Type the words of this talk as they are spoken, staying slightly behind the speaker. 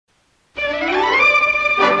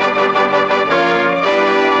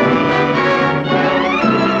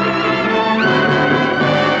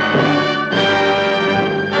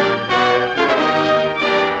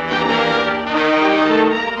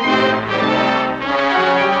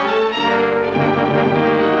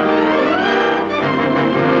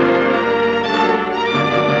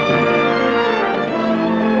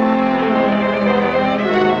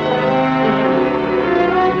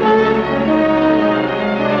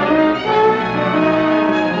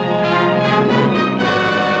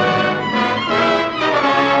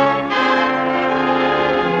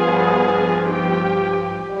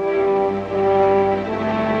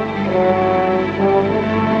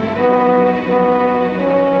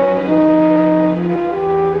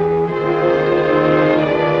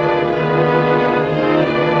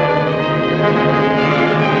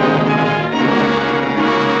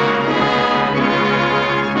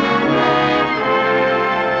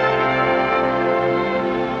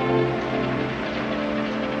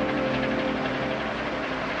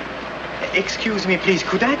Excuse me, please.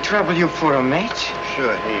 Could I trouble you for a match?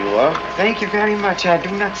 Sure, here you are. Thank you very much. I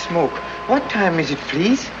do not smoke. What time is it,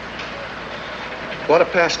 please?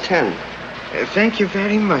 10:15. Thank you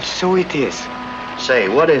very much. So it is. Say,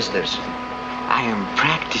 what is this? I am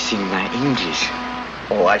practicing my English.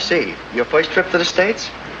 Oh, I see. Your first trip to the States?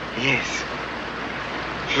 Yes.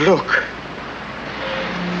 Look.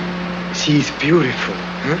 She's beautiful,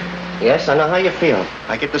 huh? Yes, I know how you feel.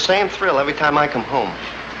 I get the same thrill every time I come home.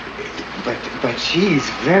 But she's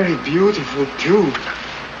very beautiful, too.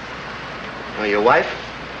 Oh, your wife?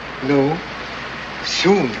 No.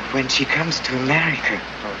 Soon, when she comes to America.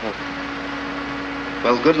 Uh-huh.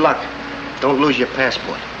 Well, good luck. Don't lose your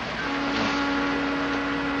passport.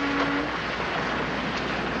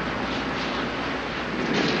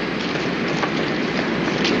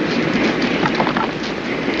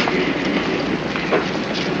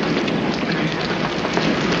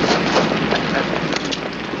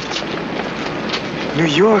 New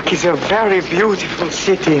York is a very beautiful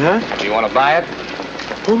city, huh? Do you want to buy it?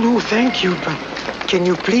 Oh, no, thank you, but can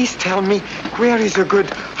you please tell me where is a good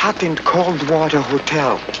hot and cold water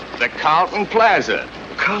hotel? The Carlton Plaza.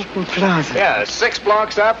 Carlton Plaza? Yeah, 6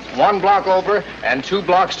 blocks up, 1 block over, and 2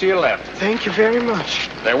 blocks to your left. Thank you very much.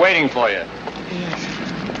 They're waiting for you. Yes.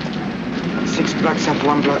 6 blocks up,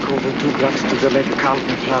 1 block over, 2 blocks to the left.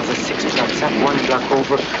 Carlton Plaza, 6 blocks up, 1 block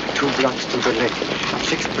over, 2 blocks to the left.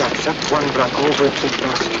 6 blocks up, 1 block over, 2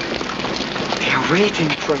 blocks. They are waiting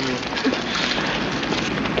for me.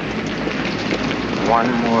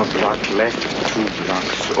 1 more block left, 2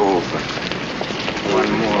 blocks over.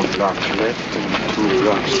 1 more block left and 2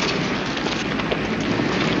 blocks.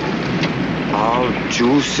 All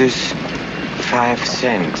juices, 5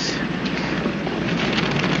 cents.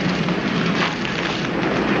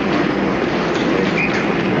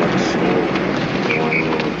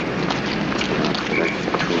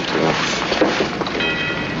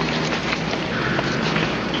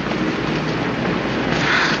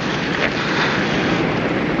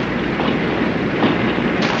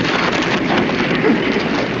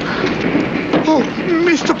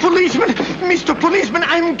 Mr. Policeman,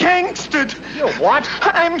 I'm gangstered. You what?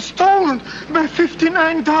 I'm stolen by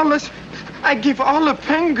 $59. I give all the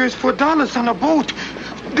pangers for dollars on a boat.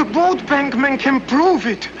 The boat bankman can prove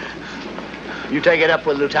it. You take it up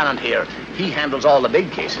with Lieutenant here. He handles all the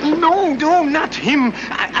big cases. No, not him.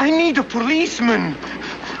 I need a policeman.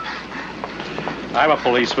 I'm a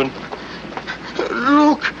policeman.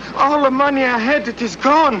 Look, all the money I had, it is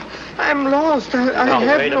gone. I'm lost. I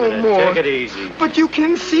have no more. Take it easy. But you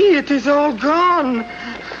can see it is all gone.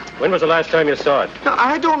 When was the last time you saw it?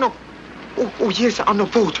 I don't know. Oh, yes, on a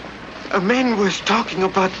boat. A man was talking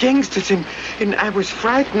about gangsters, and I was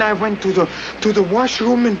frightened. I went to the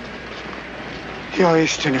washroom, and here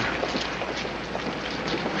is to them.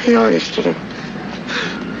 Here is to them.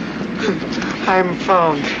 I'm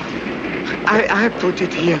found. I put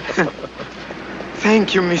it here.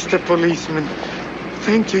 Thank you, Mr. Policeman.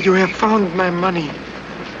 Thank you. You have found my money.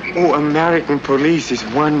 Oh, American police is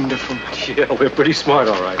wonderful. Yeah, we're pretty smart,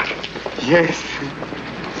 all right. Yes.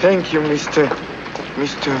 Thank you, Mr.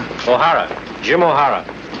 O'Hara. Jim O'Hara.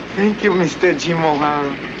 Thank you, Mr. Jim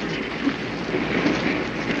O'Hara.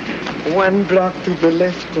 1 block to the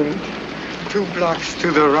left and 2 blocks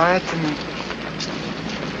to the right and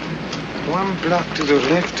 1 block to the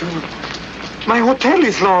left. My hotel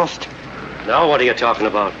is lost. Now what are you talking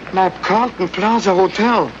about? My Carlton Plaza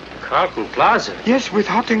hotel. Carlton Plaza? Yes, with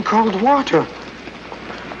hot and cold water.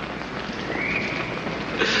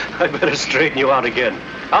 I better straighten you out again.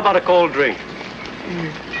 How about a cold drink?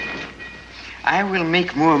 I will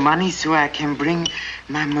make more money so I can bring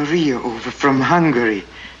my Maria over from Hungary.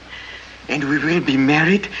 And we will be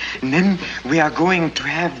married, and then we are going to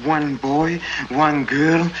have 1 boy, 1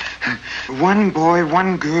 girl, 1 boy,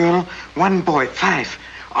 1 girl, 1 boy, 5,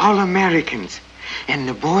 all Americans. And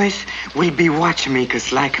the boys will be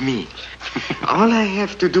watchmakers like me. All I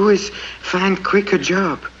have to do is find quick a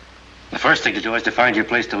job. The first thing to do is to find your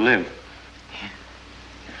place to live.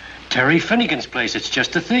 Terry Finnegan's place, it's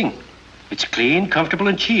just a thing. It's clean, comfortable,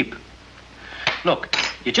 and cheap. Look,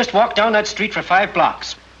 you just walk down that street for 5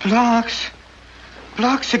 blocks. Blocks?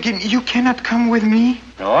 Blocks again? You cannot come with me?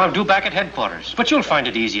 No, I'll do back at headquarters. But you'll find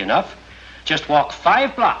it easy enough. Just walk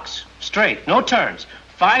 5 blocks. Straight, no turns.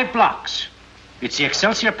 5 blocks. It's the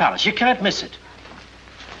Excelsior Palace. You can't miss it.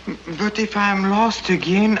 But if I'm lost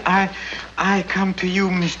again, I come to you,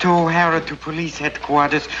 Mr. O'Hara, to police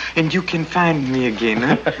headquarters, and you can find me again,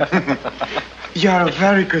 huh? You're a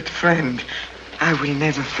very good friend. I will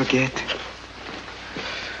never forget.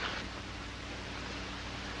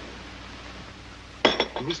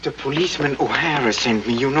 Mr. Policeman O'Hara sent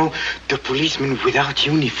me, you know, the policeman without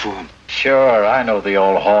uniform. Sure, I know the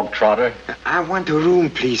old hog trotter. I want a room,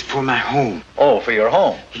 please, for my home. Oh, for your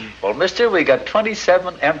home? Yeah. Well, mister, we got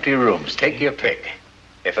 27 empty rooms. Take your pick.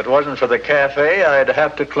 If it wasn't for the cafe, I'd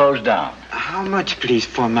have to close down. How much, please,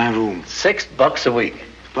 for my room? $6 a week.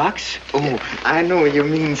 Bucks? Oh, I know you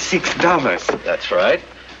mean $6. That's right.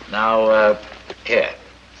 Now, here,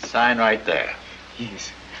 sign right there.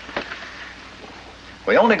 Yes.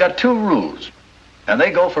 We only got 2 rules, and they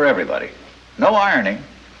go for everybody. No ironing,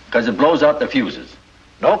 because it blows out the fuses.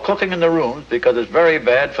 No cooking in the rooms, because it's very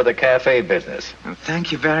bad for the cafe business. Well,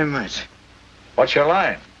 thank you very much. What's your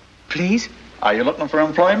line? Please? Are you looking for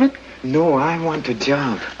employment? No, I want a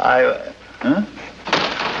job. Huh?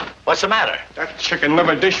 What's the matter? That chicken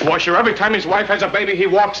liver dishwasher, every time his wife has a baby, he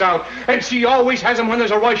walks out. And she always has him when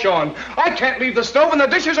there's a rush on. I can't leave the stove and the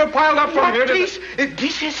dishes are piled up from here to... Please,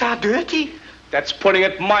 dishes are dirty. That's putting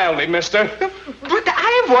it mildly, mister. But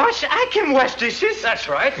I can wash dishes. That's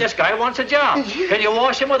right. This guy wants a job. Can you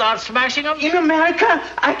wash him without smashing him? In America,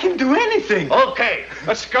 I can do anything. Okay.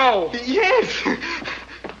 Let's go. Yes.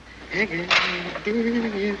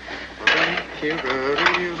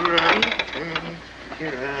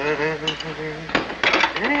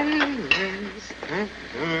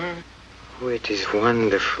 Oh, it is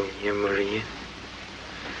wonderful here, Maria.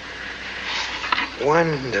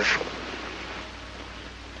 Wonderful.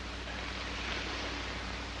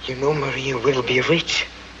 You know, Maria, we'll be rich.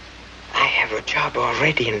 I have a job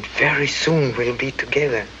already, and very soon we'll be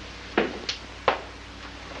together.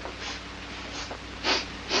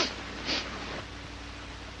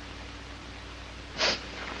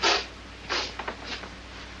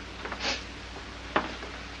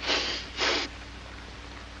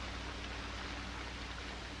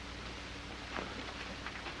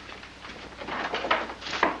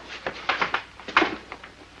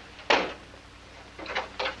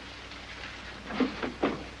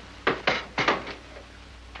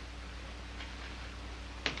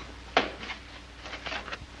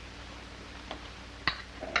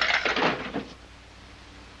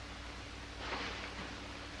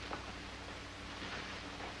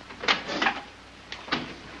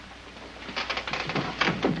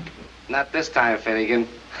 Not this time, Finnegan.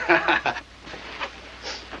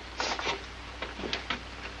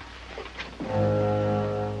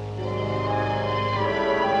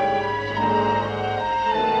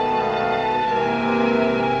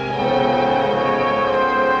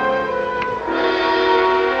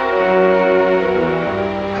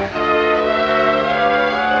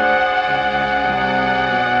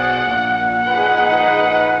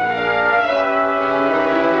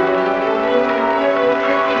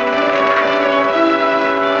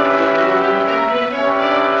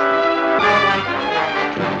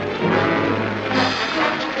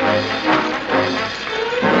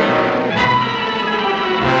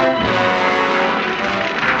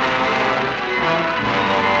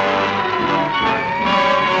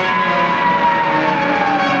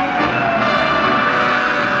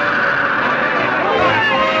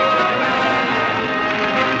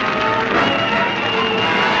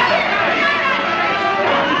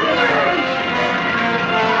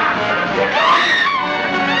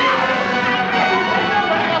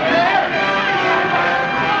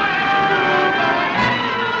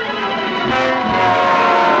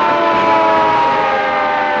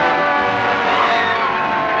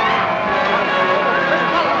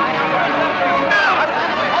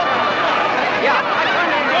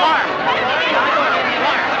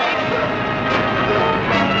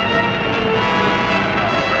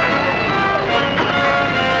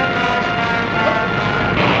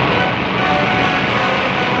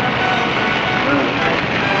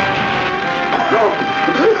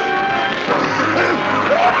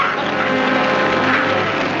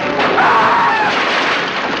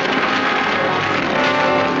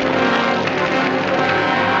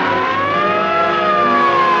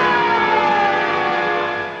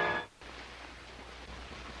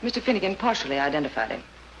 Mr. Finnegan partially identified him.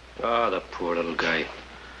 Ah, the poor little guy.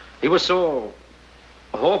 He was so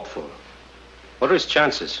hopeful. What are his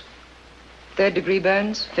chances? 3rd-degree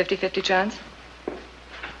burns, 50-50 chance.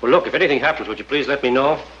 Well, look, if anything happens, would you please let me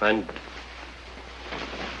know? And...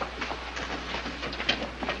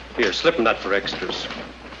 Here, slip him that for extras.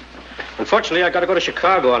 Unfortunately, I got to go to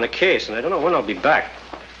Chicago on a case, and I don't know when I'll be back.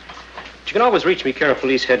 But you can always reach me care of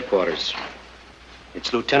police headquarters.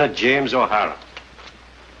 It's Lieutenant James O'Hara.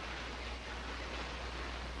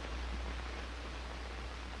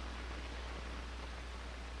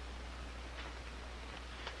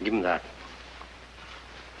 Give him that.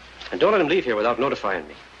 And don't let him leave here without notifying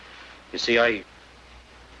me. You see, I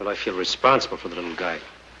Well, I feel responsible for the little guy.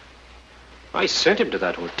 I sent him to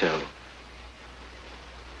that hotel.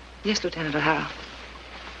 Yes, Lieutenant O'Hara.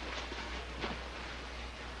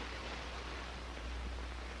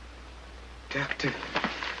 Doctor,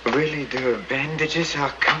 really, the bandages are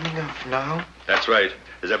coming off now? That's right.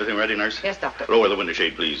 Is everything ready, nurse? Yes, Doctor. Lower the window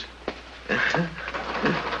shade, please.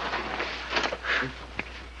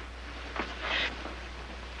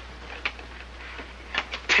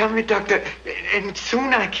 Tell me, Doctor, and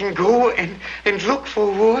soon I can go and look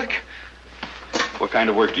for work? What kind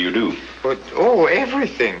of work do you do? But,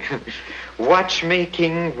 everything.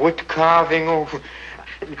 Watchmaking, wood carving,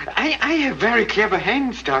 I have very clever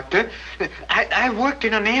hands, Doctor. I worked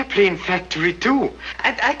in an airplane factory, too.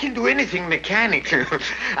 I can do anything mechanical.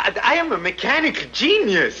 I am a mechanical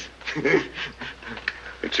genius.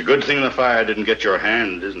 It's a good thing the fire didn't get your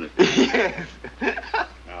hand, isn't it? Yes.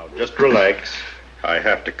 Now, just relax. I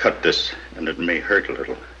have to cut this, and it may hurt a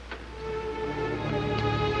little.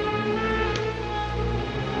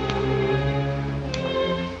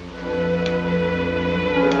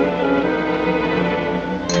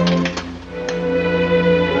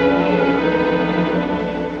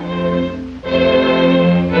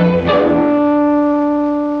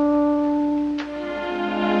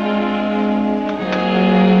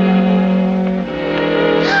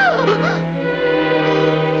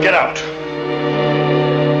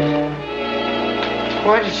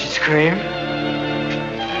 Why did she scream?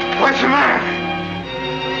 What's the matter?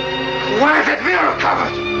 Why is that mirror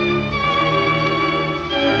covered?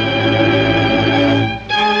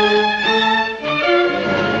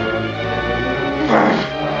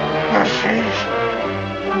 My face.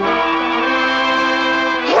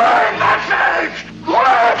 Where's my face?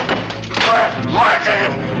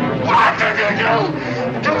 What did you do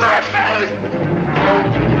to my face?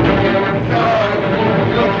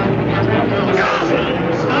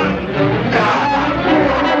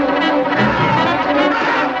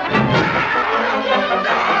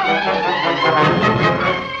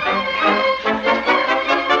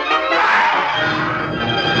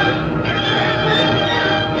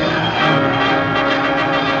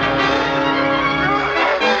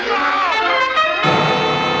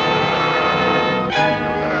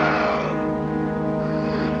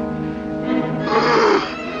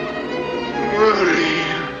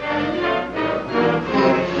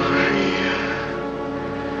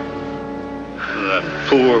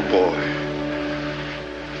 Poor boy.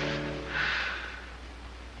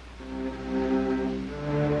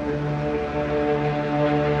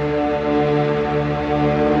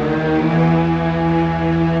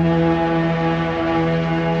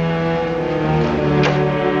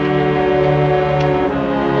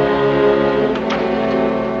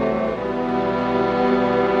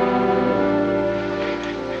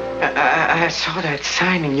 I saw that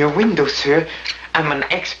sign in your window, sir. I'm an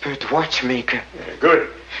expert watchmaker. Good.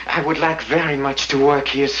 I would like very much to work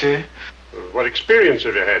here, sir. What experience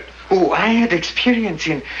have you had? Oh, I had experience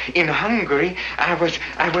in Hungary. I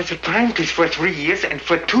was apprentice for 3 years, and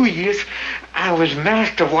for 2 years, I was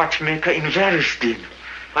master watchmaker in Varustin.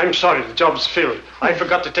 I'm sorry, the job's filled. I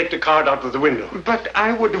forgot to take the card out of the window. But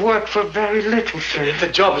I would work for very little, sir. The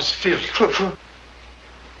job is filled. For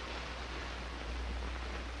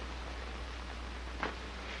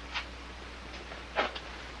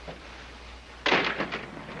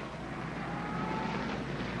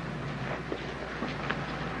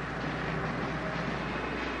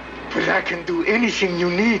But I can do anything you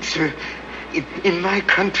need, sir. In my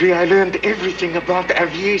country, I learned everything about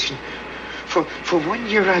aviation. For 1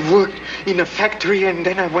 year, I worked in a factory, and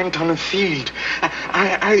then I went on a field.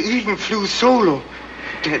 I even flew solo.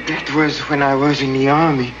 That was when I was in the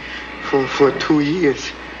army for 2 years.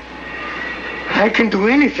 I can do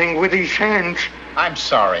anything with these hands. I'm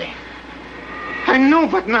sorry. I know,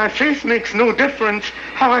 but my face makes no difference.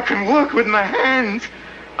 How I can work with my hands.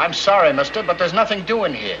 I'm sorry, mister, but there's nothing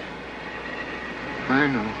doing here. I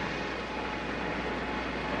know.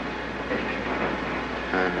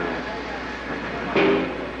 I know.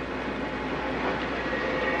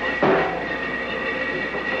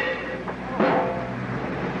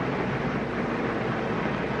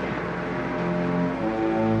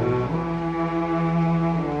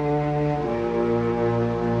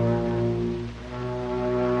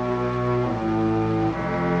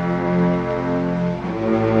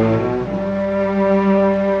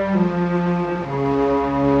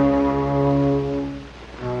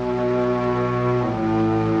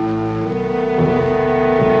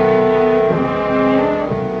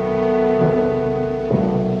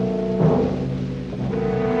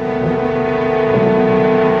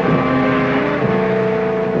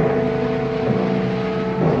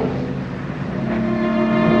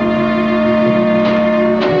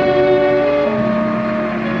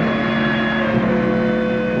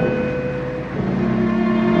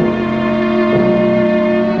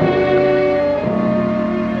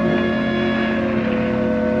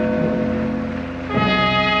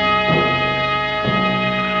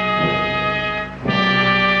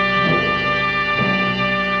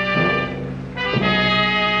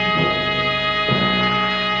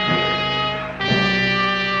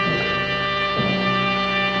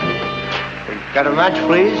 Got a match,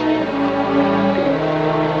 please?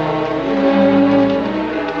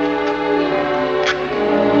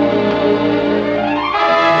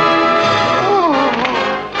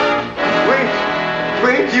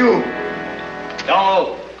 Wait, you!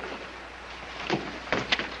 No!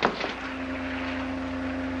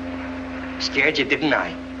 Scared you, didn't I?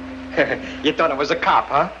 You thought I was a cop,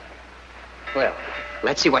 huh? Well,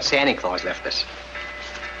 let's see what Santa Claus left us.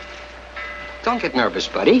 Don't get nervous,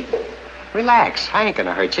 buddy. Relax. I ain't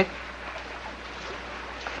gonna hurt you.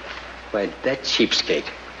 Why, that cheapskate.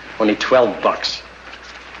 Only $12.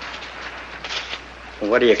 Well,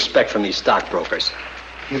 what do you expect from these stockbrokers?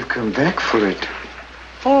 He'll come back for it.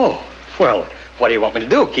 Oh, well, what do you want me to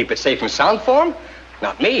do? Keep it safe and sound for him?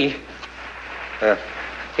 Not me.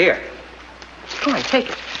 Here. Go on, take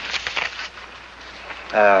it.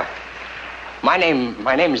 My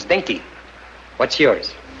name is Dinky. What's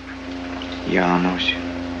yours? Janos.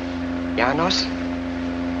 Janos?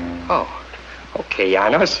 Oh, okay,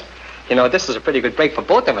 Janos. You know, this is a pretty good break for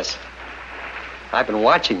both of us. I've been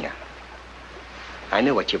watching you. I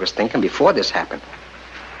knew what you was thinking before this happened.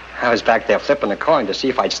 I was back there flipping a coin to see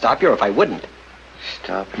if I'd stop you or if I wouldn't.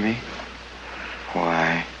 Stop me?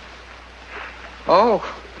 Why? Oh,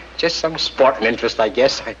 just some sporting interest, I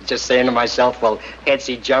guess. I was just saying to myself, well, heads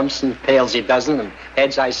he jumps and tails he doesn't, and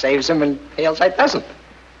heads I saves him and tails I doesn't.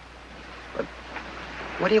 But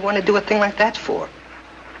what do you want to do a thing like that for?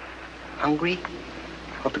 Hungry?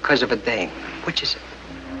 Or because of a dame? Which is it?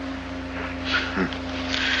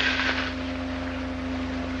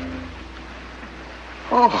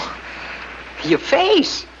 Oh, your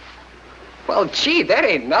face. Well, gee, that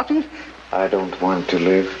ain't nothing. I don't want to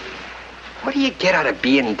live. What do you get out of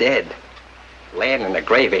being dead? Laying in the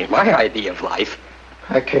grave ain't my idea of life.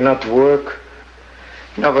 I cannot work.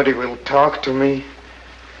 Nobody will talk to me.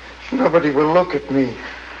 Nobody will look at me.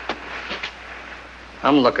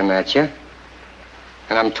 I'm looking at you.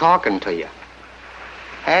 And I'm talking to you.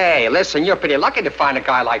 Hey, listen, you're pretty lucky to find a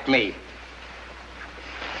guy like me.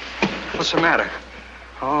 What's the matter?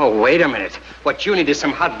 Oh, wait a minute. What you need is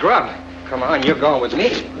some hot grub. Come on, you're going with me.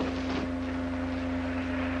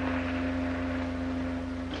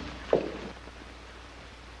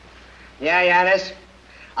 Yeah, Janos.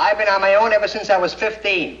 I've been on my own ever since I was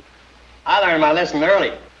 15. I learned my lesson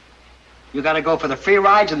early. You gotta go for the free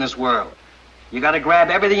rides in this world. You gotta grab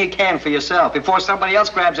everything you can for yourself before somebody else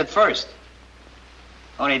grabs it first.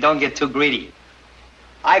 Only don't get too greedy.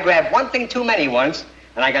 I grabbed one thing too many once,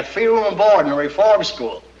 and I got free room and board in a reform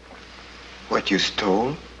school. What you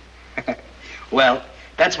stole? Well,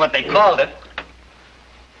 that's what they called it.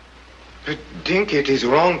 But, Dinky, it is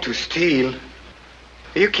wrong to steal.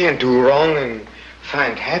 You can't do wrong and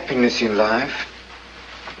find happiness in life.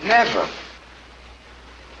 Never.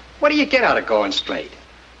 What do you get out of going straight?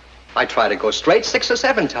 I tried to go straight 6 or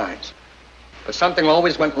 7 times. But something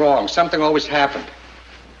always went wrong. Something always happened.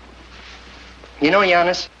 You know,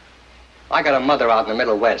 Janos, I got a mother out in the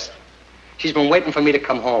Middle West. She's been waiting for me to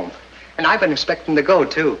come home. And I've been expecting to go,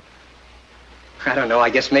 too. I don't know, I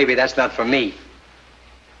guess maybe that's not for me.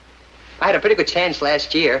 I had a pretty good chance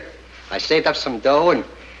last year. I saved up some dough, and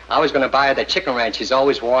I was going to buy her the chicken ranch she's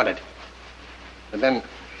always wanted. But then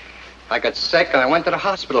I got sick, and I went to the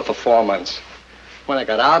hospital for 4 months. When I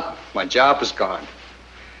got out, my job was gone.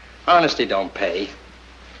 Honesty don't pay.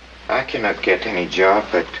 I cannot get any job,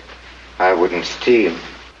 but I wouldn't steal.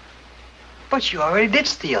 But you already did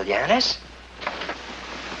steal, Janos.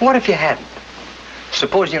 What if you hadn't?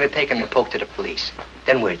 Suppose you'd have taken the poke to the police.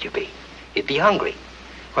 Then where'd you be? You'd be hungry.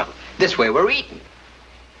 Well, this way we're eating.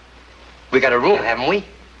 We got a room, haven't we?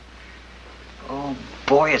 Oh,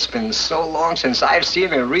 boy, it's been so long since I've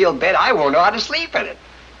seen a real bed, I won't know how to sleep in it.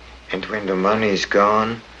 And when the money is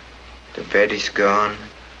gone, the bed is gone,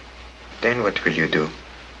 then what will you do?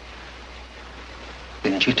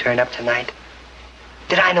 Didn't you turn up tonight?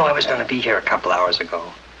 Did I know I was going to be here a couple hours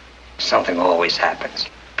ago? Something always happens.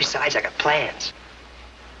 Besides, I got plans.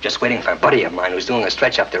 Just waiting for a buddy of mine who's doing a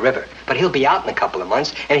stretch up the river. But he'll be out in a couple of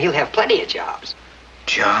months, and he'll have plenty of jobs.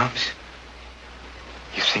 Jobs?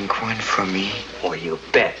 You think one for me? Oh, you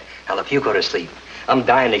bet. Hell, if you go to sleep, I'm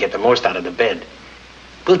dying to get the most out of the bed.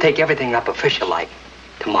 We'll take everything up official-like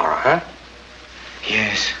tomorrow, huh?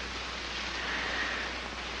 Yes.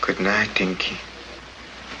 Good night, Dinky.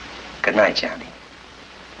 Good night, Johnny.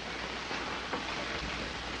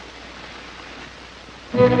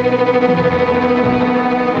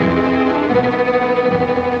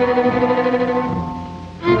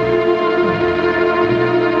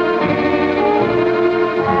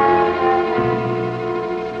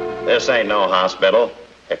 This ain't no hospital.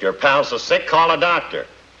 If your pals are sick, call a doctor.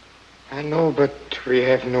 I know, but we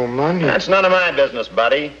have no money. That's none of my business,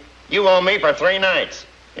 buddy. You owe me for 3 nights.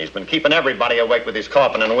 He's been keeping everybody awake with his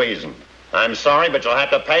coughing and wheezing. I'm sorry, but you'll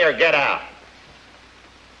have to pay or get out.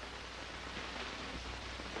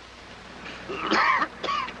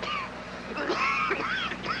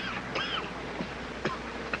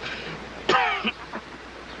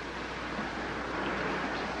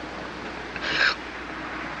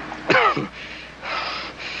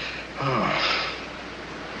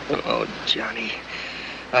 Oh, Johnny,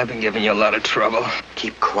 I've been giving you a lot of trouble.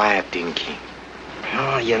 Keep quiet, Dinky.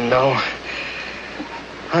 Oh, you know,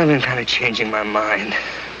 I've been kind of changing my mind.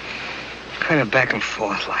 Kind of back and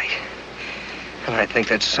forth like. And I think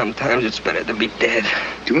that sometimes it's better to be dead.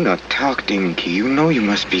 Do not talk, Dinky. You know you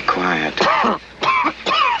must be quiet.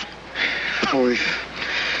 Oh,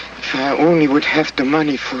 if I only would have the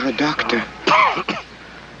money for a doctor.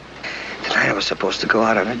 Tonight I was supposed to go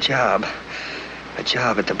out on a job. A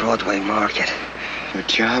job at the Broadway market. A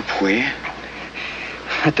job where?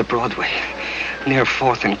 At the Broadway, near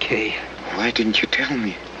 4th and K. Why didn't you tell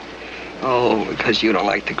me? Oh, because you don't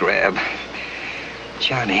like to grab.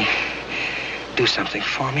 Johnny, do something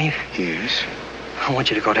for me. Yes? I want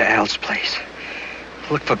you to go to Al's place.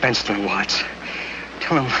 Look for Benson and Watts.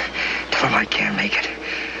 Tell him I can't make it.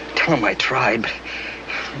 Tell him I tried,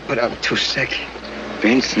 but I'm too sick.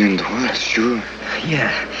 Benson and Watts, sure.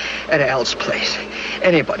 Yeah, at Al's place.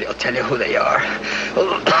 Anybody will tell you who they are.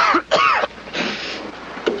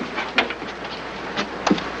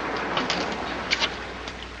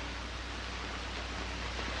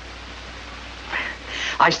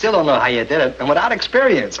 I still don't know how you did it, and without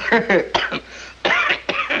experience.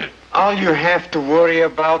 All you have to worry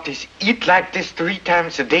about is eat like this 3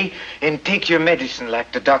 times a day and take your medicine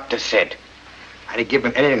like the doctor said. I'd have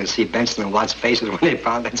given anything to see Benson and Watt's faces when they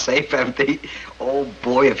found that safe empty. Oh,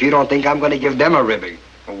 boy, if you don't think I'm going to give them a ribbing.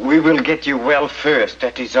 We will get you well first.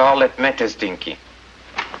 That is all that matters, Dinky.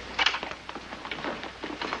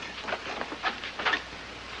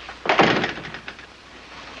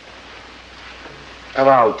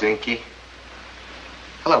 Hello, Dinky.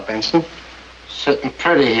 Hello, Benson. Sitting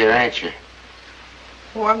pretty here, ain't you?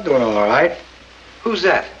 Oh, I'm doing all right. Who's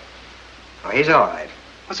that? Oh, he's all right.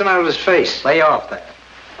 What's the matter with his face? Lay off that.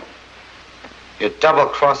 You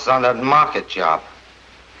double-crossed on that market job.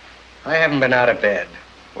 I haven't been out of bed.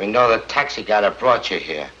 We know the taxi guy that brought you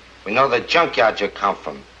here. We know the junkyard you come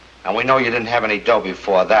from. And we know you didn't have any dough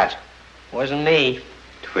before that. Wasn't me.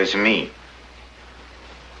 It was me.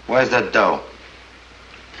 Where's the dough?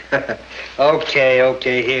 Okay,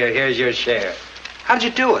 here's your share. How did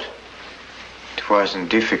you do it? It wasn't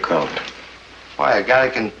difficult. Why, a guy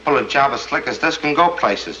that can pull a job as slick as this can go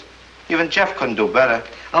places. Even Jeff couldn't do better.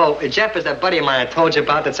 Oh, Jeff is that buddy of mine I told you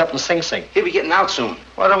about that's up in Sing Sing. He'll be getting out soon.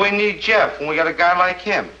 Why do we need Jeff when we got a guy like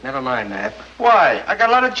him? Never mind that. Why? I got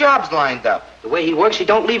a lot of jobs lined up. The way he works, he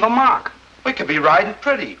don't leave a mark. We could be riding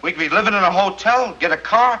pretty. We could be living in a hotel, get a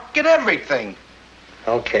car, get everything.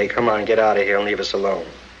 Okay, come on, get out of here and leave us alone.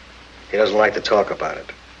 He doesn't like to talk about it.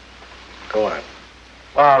 Go on.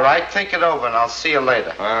 All right, think it over and I'll see you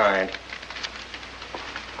later. All right.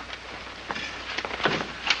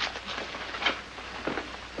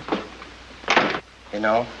 You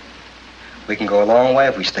know, we can go a long way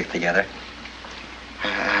if we stick together.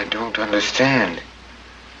 I don't understand.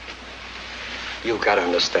 You've got to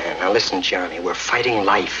understand. Now listen, Johnny, we're fighting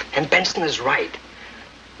life. And Benson is right.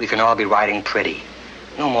 We can all be riding pretty.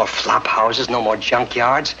 No more flop houses, no more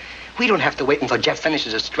junkyards. We don't have to wait until Jeff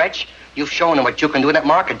finishes a stretch. You've shown him what you can do in that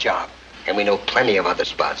market job. And we know plenty of other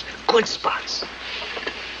spots. Good spots.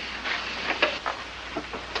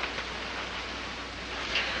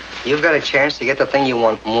 You've got a chance to get the thing you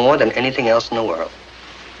want more than anything else in the world.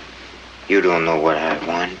 You don't know what I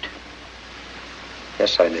want.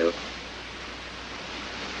 Yes, I do.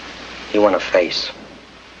 You want a face.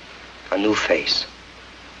 A new face.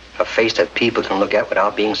 A face that people can look at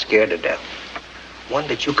without being scared to death. One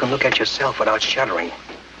that you can look at yourself without shuddering.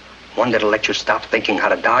 One that'll let you stop thinking how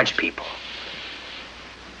to dodge people.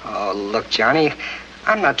 Oh, look, Johnny,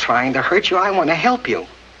 I'm not trying to hurt you. I want to help you.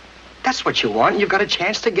 That's what you want, and you've got a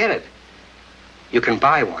chance to get it. You can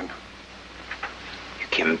buy one. You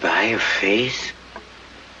can buy a face?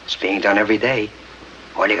 It's being done every day.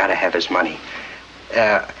 All you gotta have is money.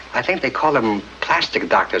 I think they call them plastic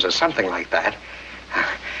doctors or something like that.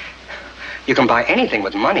 You can buy anything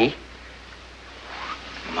with money.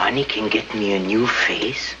 Money can get me a new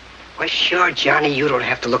face? Well, sure, Johnny, you don't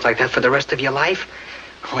have to look like that for the rest of your life.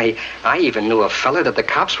 Why, I even knew a fella that the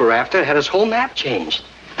cops were after had his whole map changed.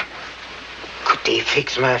 Could they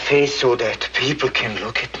fix my face so that people can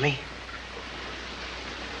look at me?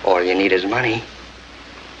 All you need is money.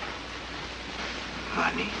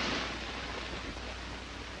 Money?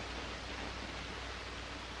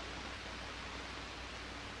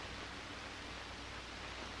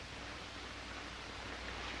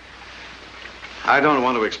 I don't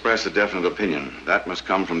want to express a definite opinion. That must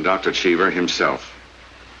come from Dr. Cheever himself.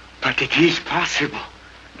 But it is possible.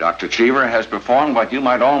 Dr. Cheever has performed what you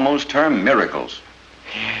might almost term miracles.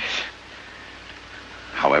 Yes.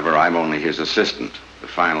 However, I'm only his assistant. The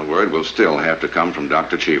final word will still have to come from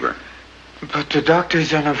Dr. Cheever. But the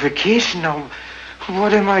doctor's on a vacation now.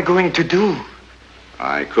 What am I going to do?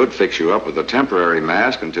 I could fix you up with a temporary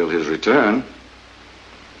mask until his return.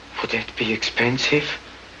 Would that be expensive?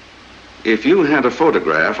 If you had a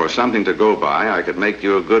photograph or something to go by, I could make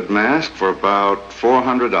you a good mask for about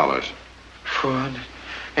 $400. 400?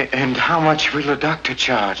 And how much will the doctor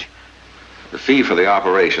charge? The fee for the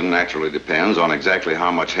operation naturally depends on exactly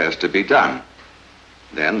how much has to be done.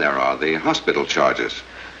 Then there are the hospital charges.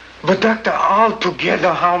 But doctor,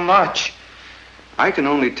 altogether, how much? I can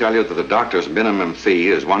only tell you that the doctor's minimum fee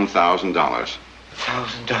is $1,000.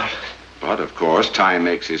 $1,000? But, of course, time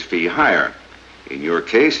makes his fee higher. In your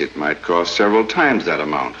case, it might cost several times that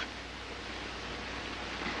amount.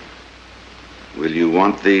 Will you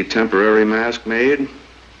want the temporary mask made?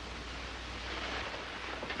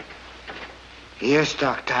 Yes,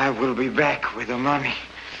 doctor, I will be back with the money.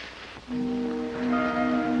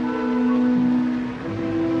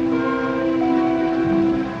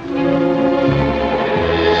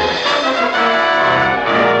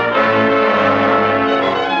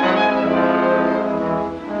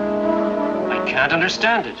 I can't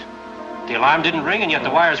understand it. The alarm didn't ring, and yet the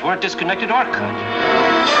wires weren't disconnected or cut.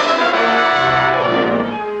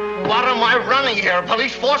 What am I running here? A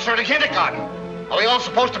police force or a kindergarten? Are we all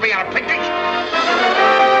supposed to be on a picnic?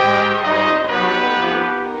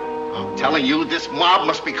 I'm telling you, this mob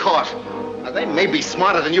must be caught. Now, they may be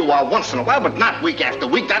smarter than you are once in a while, but not week after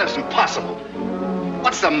week. That is impossible.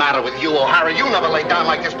 What's the matter with you, O'Hara? You never laid down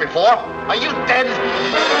like this before. Are you dead?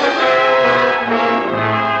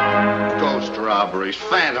 Ghost robberies,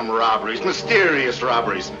 phantom robberies, mysterious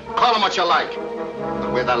robberies. Call them what you like.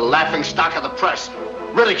 But we're the laughing stock of the press.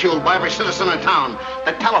 Ridiculed by every citizen in town.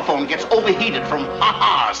 The telephone gets overheated from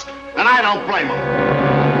ha-has, and I don't blame them.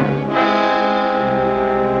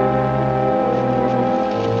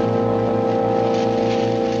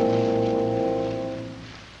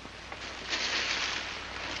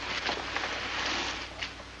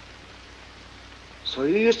 So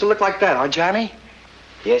you used to look like that, huh, Johnny?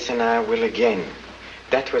 Yes, and I will again.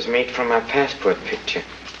 That was made from my passport picture.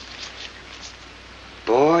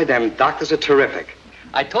 Boy, them doctors are terrific.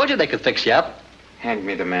 I told you they could fix you up. Hand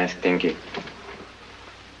me the mask, Dinky.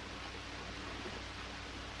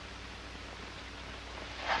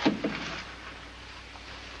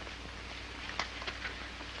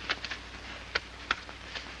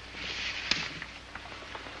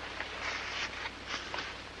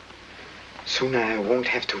 Soon I won't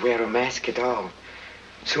have to wear a mask at all.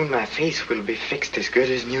 Soon my face will be fixed as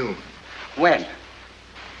good as new. When?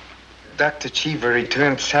 Dr. Cheever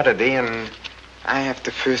returned Saturday, and I have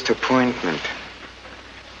the first appointment.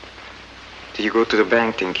 Do you go to the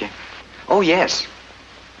bank, Dinky? Oh, yes.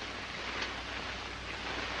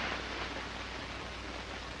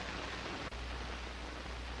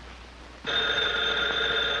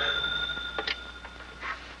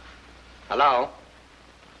 Hello?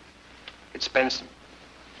 It's Benson.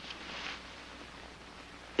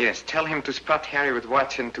 Yes, tell him to spot Harry with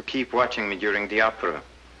Watson to keep watching me during the opera.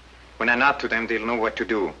 When I nod to them, they'll know what to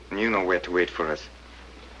do, and you know where to wait for us.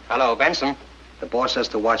 Hello, Benson. The boss says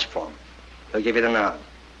to watch for him. He'll give you the nod.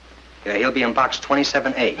 Yeah, he'll be in box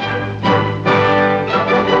 27A.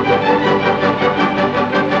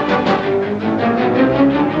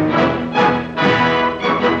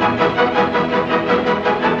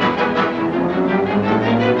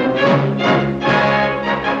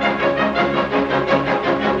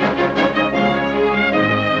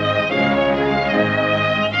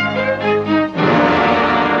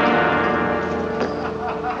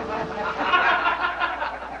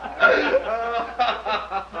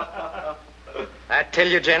 I tell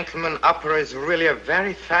you, gentlemen, opera is really a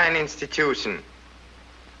very fine institution.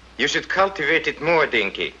 You should cultivate it more,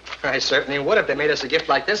 Dinky. I certainly would if they made us a gift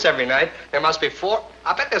like this every night. There must be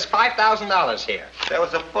I bet there's $5,000 here. There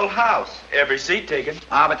was a full house. Every seat taken.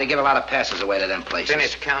 Ah, but they give a lot of passes away to them places.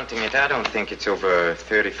 Finish counting it. I don't think it's over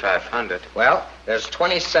 3,500. Well, there's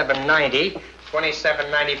 2790,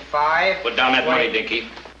 2795. Put down that money, Dinky.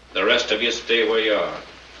 The rest of you stay where you are.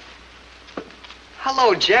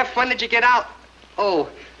 Hello, Jeff. When did you get out? Oh,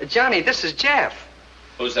 Johnny, this is Jeff.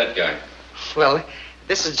 Who's that guy? Well,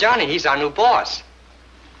 this is Johnny. He's our new boss.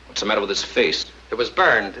 What's the matter with his face? It was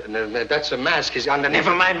burned, and that's a mask. He's underneath.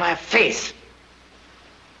 Never mind my face.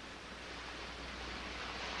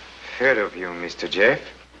 Heard of you, Mr. Jeff.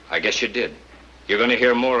 I guess you did. You're going to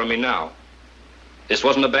hear more of me now. This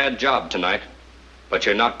wasn't a bad job tonight, but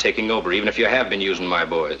you're not taking over, even if you have been using my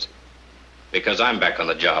boys. Because I'm back on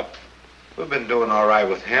the job. We've been doing all right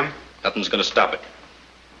with him. Nothing's going to stop it.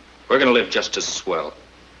 We're going to live just as swell.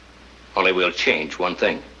 Only we'll change one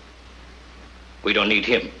thing. We don't need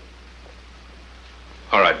him.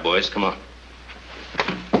 All right, boys, come on.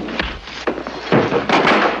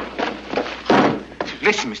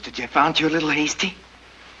 Listen, Mr. Jeff, aren't you a little hasty?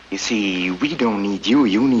 You see, we don't need you,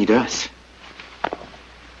 you need us.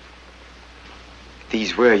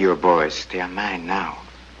 These were your boys. They are mine now.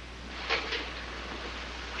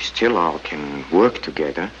 We still all can work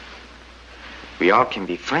together. We all can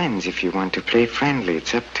be friends if you want to play friendly.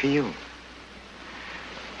 It's up to you.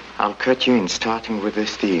 I'll cut you in starting with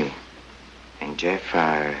this deal. And Jeff,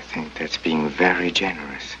 I think that's being very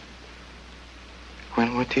generous.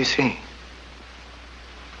 Well, what do you say?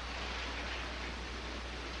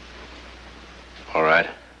 All right.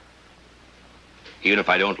 Even if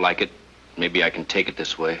I don't like it, maybe I can take it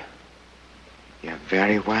this way. You're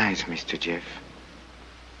very wise, Mr. Jeff.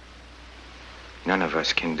 None of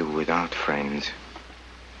us can do without friends.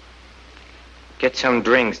 Get some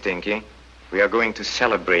drinks, Dinky. We are going to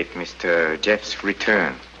celebrate Mr. Jeff's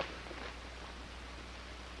return.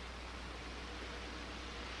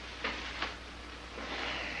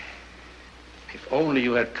 If only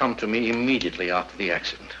you had come to me immediately after the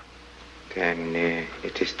accident. Then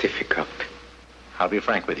it is difficult. I'll be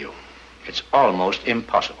frank with you. It's almost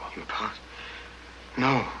impossible. Impossible?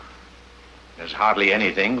 No. There's hardly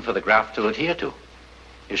anything for the graft to adhere to.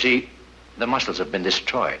 You see, the muscles have been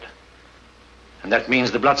destroyed. And that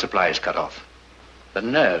means the blood supply is cut off. The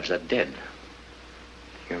nerves are dead.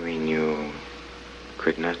 You mean you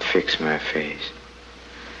could not fix my face?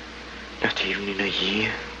 Not even in a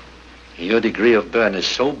year? Your degree of burn is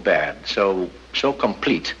so bad, so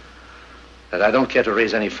complete, that I don't care to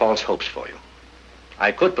raise any false hopes for you.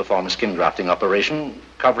 I could perform a skin grafting operation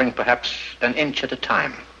covering perhaps an inch at a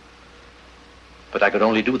time. But I could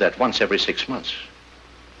only do that once every 6 months.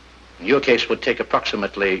 Your case would take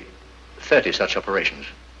approximately 30 such operations.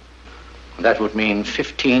 That would mean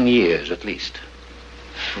 15 years at least.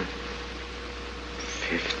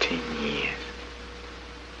 15 years.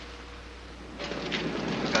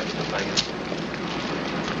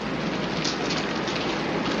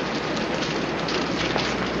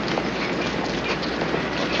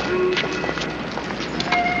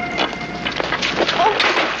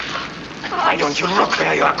 Why don't you look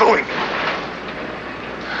where you are going?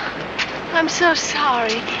 I'm so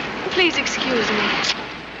sorry. Please excuse me.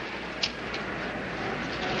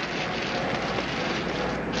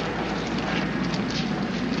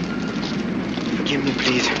 Forgive me,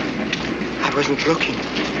 please. I wasn't looking.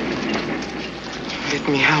 Let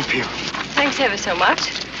me help you. Thanks ever so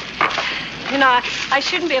much. You know, I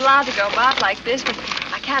shouldn't be allowed to go about like this, but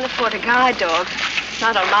I can't afford a guide dog.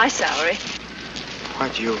 Not on my salary.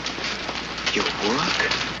 What, you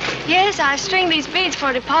work? Yes, I string these beads for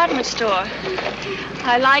a department store.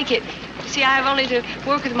 I like it. See, I have only to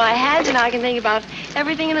work with my hands, and I can think about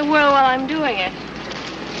everything in the world while I'm doing it.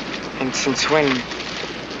 And since when?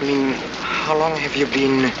 I mean, how long have you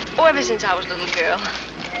been... Oh, ever since I was a little girl.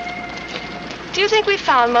 Do you think we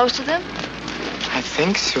found most of them? I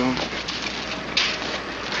think so.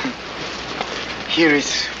 Here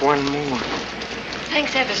is one more.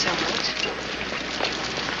 Thanks ever so much.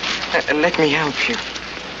 Let me help you.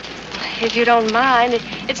 If you don't mind,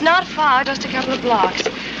 it's not far, just a couple of blocks.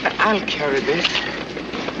 I'll carry this.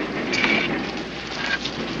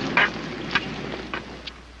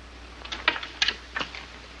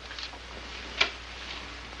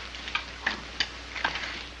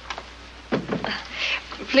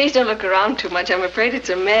 Please don't look around too much. I'm afraid it's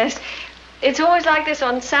a mess. It's always like this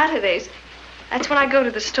on Saturdays. That's when I go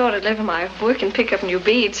to the store to deliver my work and pick up new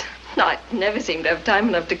beads. No, I never seem to have time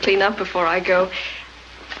enough to clean up before I go.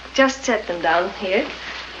 Just set them down here.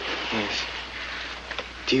 Yes.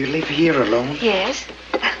 Do you live here alone? Yes.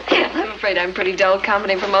 I'm afraid I'm pretty dull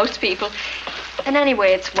company for most people. And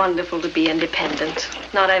anyway, it's wonderful to be independent,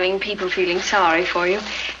 not having people feeling sorry for you.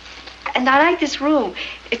 And I like this room.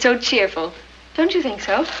 It's so cheerful. Don't you think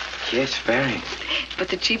so? Yes, very. But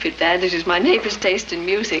the chief advantage is my neighbor's taste in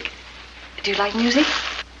music. Do you like music?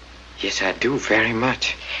 Yes, I do, very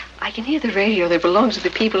much. I can hear the radio that belongs to the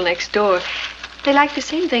people next door. They like the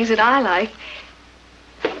same things that I like.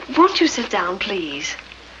 Won't you sit down, please?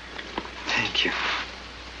 Thank you.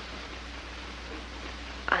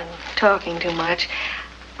 I'm talking too much.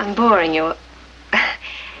 I'm boring you.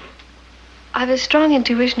 I've a strong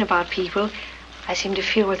intuition about people. I seem to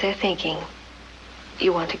feel what they're thinking.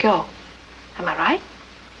 You want to go. Am I right?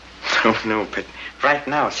 No, but right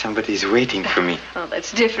now somebody's waiting for me. Oh,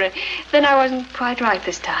 that's different. Then I wasn't quite right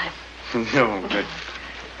this time. No, but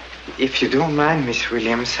if you don't mind, Miss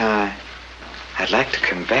Williams, I'd like to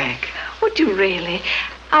come back. Would you really?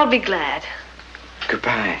 I'll be glad.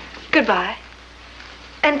 Goodbye. Goodbye.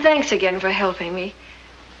 And thanks again for helping me.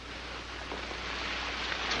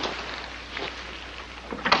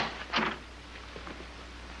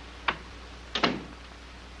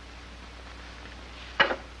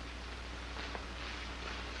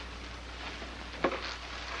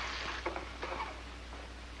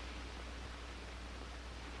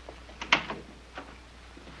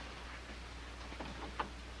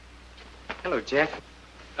 Hello, Jeff.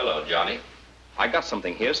 Hello, Johnny. I got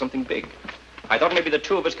something here, something big. I thought maybe the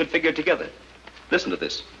two of us could figure it together. Listen to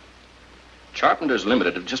this. Charpenters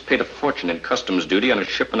Limited have just paid a fortune in customs duty on a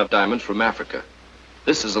shipment of diamonds from Africa.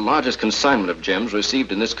 This is the largest consignment of gems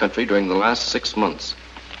received in this country during the last 6 months.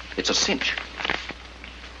 It's a cinch.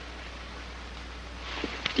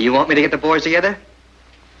 Do you want me to get the boys together?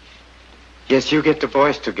 Yes, you get the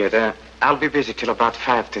boys together. I'll be busy till about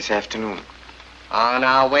 5 this afternoon. Oh,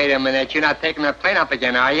 now, wait a minute. You're not taking that plane up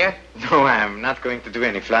again, are you? No, I'm not going to do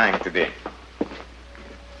any flying today.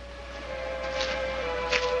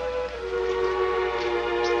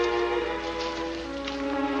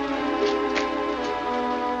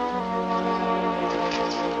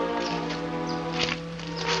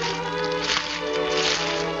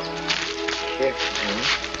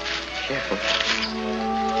 Careful.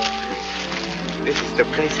 This is the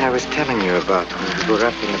place I was telling you about when we were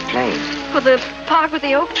up in the plane. For the park with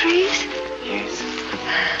the oak trees? Yes.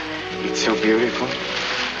 It's so beautiful.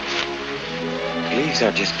 The leaves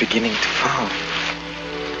are just beginning to fall.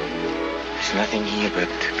 There's nothing here but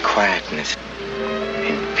quietness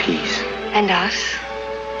and peace. And us?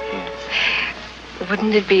 Yes.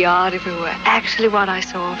 Wouldn't it be odd if we were actually what I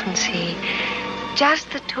so often see? Just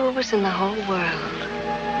the two of us in the whole world.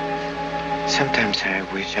 Sometimes I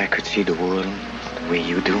wish I could see the world the way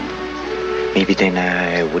you do. Maybe then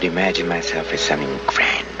I would imagine myself as something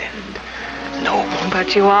grand and noble.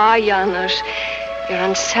 But you are, Janos. You're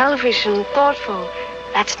unselfish and thoughtful.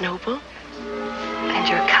 That's noble. And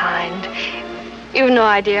you're kind. You've no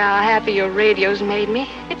idea how happy your radio's made me.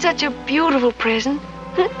 It's such a beautiful present.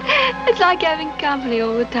 It's like having company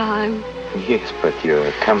all the time. Yes, but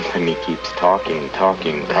your company keeps talking,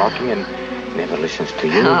 and never listens to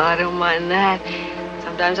you. Oh, I don't mind that.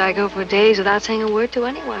 Sometimes I go for days without saying a word to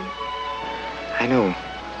anyone. I know.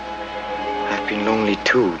 I've been lonely,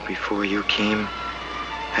 too, before you came.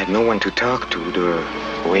 I had no one to talk to the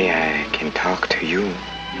way I can talk to you.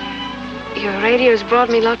 Your radio's brought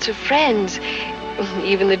me lots of friends.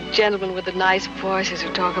 Even the gentlemen with the nice voices who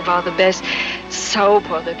talk about the best soap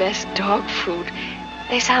or the best dog food.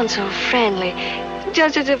 They sound so friendly,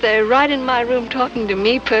 just as if they're right in my room talking to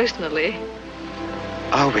me personally.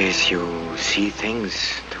 Always you see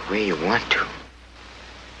things the way you want to.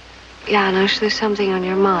 Janos, there's something on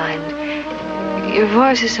your mind. Your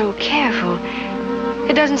voice is so careful.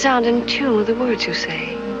 It doesn't sound in tune with the words you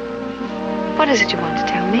say. What is it you want to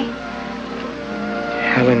tell me?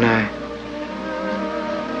 Helen,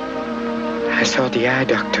 I saw the eye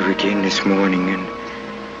doctor again this morning, and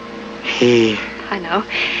he... I know.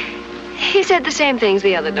 He said the same things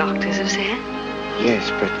the other doctors have said.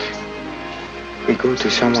 Yes, but we go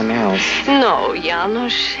to someone else. No,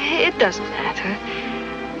 Janos, it doesn't matter.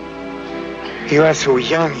 You are so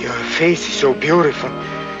young. Your face is so beautiful.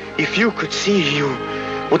 If you could see, you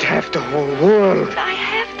would have the whole world. I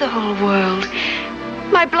have the whole world.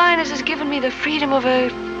 My blindness has given me the freedom of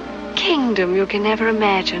a kingdom you can never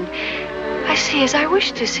imagine. I see as I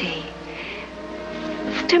wish to see.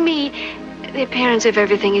 To me, the appearance of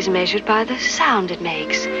everything is measured by the sound it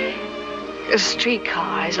makes. A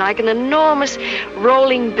streetcar is like an enormous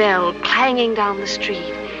rolling bell clanging down the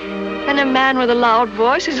street. And a man with a loud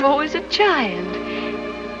voice is always a giant.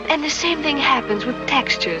 And the same thing happens with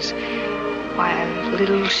textures. Why, a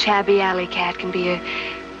little shabby alley cat can be a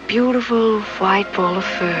beautiful white ball of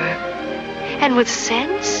fur. And with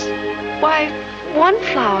scents, why, one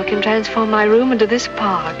flower can transform my room into this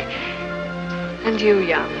park. And you,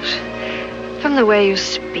 Janos, from the way you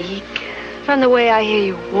speak, from the way I hear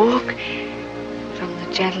you walk, from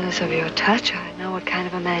the gentleness of your touch, I know what kind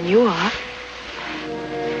of a man you are.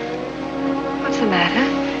 What's the matter?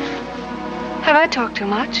 Have I talked too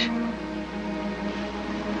much?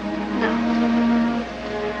 No.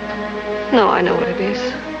 No, I know what it is.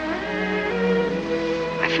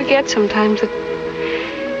 I forget sometimes that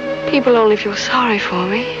People only feel sorry for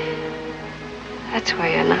me. That's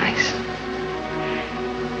why you're nice.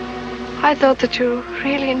 I thought that you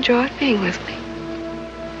really enjoyed being with me.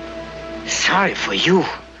 Sorry for you.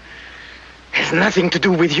 Has nothing to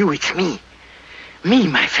do with you, it's me. Me,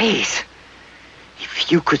 my face. If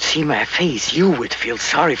you could see my face, you would feel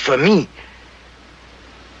sorry for me.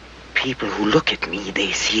 People who look at me,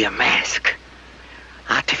 they see a mask.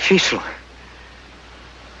 Artificial.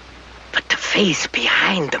 But the face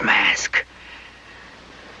behind the mask,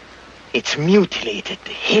 it's mutilated,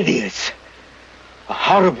 hideous. A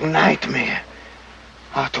horrible nightmare,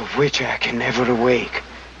 out of which I can never awake.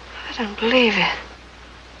 I don't believe it.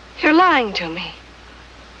 You're lying to me.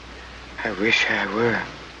 I wish I were.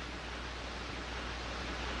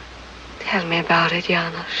 Tell me about it,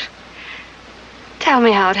 Janos. Tell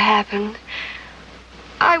me how it happened.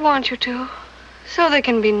 I want you to, so there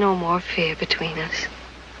can be no more fear between us.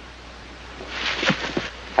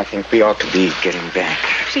 I think we ought to be getting back.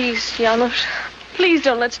 Please, Janos. Please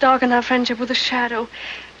don't let's darken our friendship with a shadow.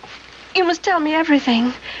 You must tell me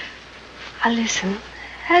everything. I listen,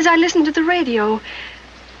 as I listen to the radio.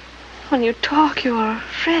 When you talk, you're a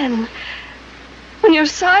friend. When you're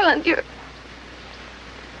silent, you're...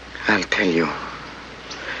 I'll tell you.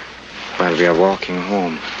 While we are walking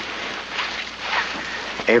home.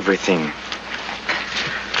 Everything.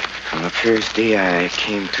 From the first day I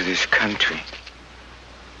came to this country.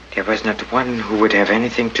 There was not one who would have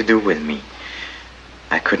anything to do with me.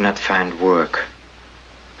 I could not find work.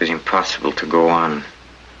 It was impossible to go on.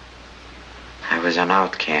 I was an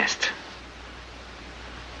outcast.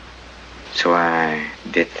 So I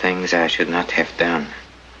did things I should not have done.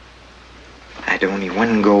 I had only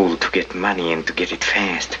one goal, to get money and to get it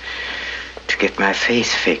fast. To get my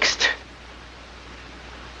face fixed.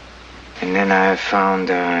 And then I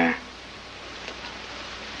found I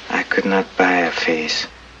could not buy a face.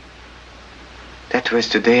 That was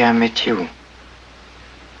the day I met you.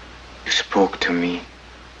 You spoke to me.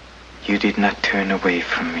 You did not turn away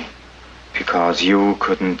from me. Because you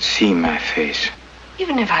couldn't see my face.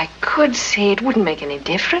 Even if I could see, it wouldn't make any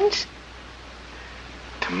difference.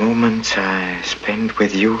 The moments I spend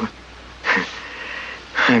with you,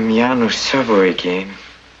 I'm Janos Szabo again.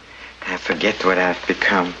 I forget what I've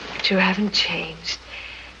become. But you haven't changed.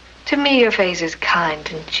 To me, your face is kind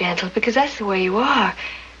and gentle because that's the way you are.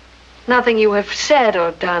 Nothing you have said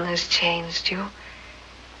or done has changed you.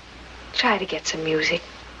 Try to get some music.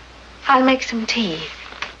 I'll make some tea.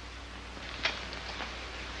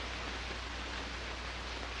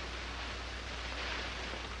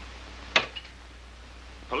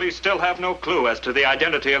 Police still have no clue as to the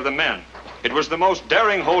identity of the men. It was the most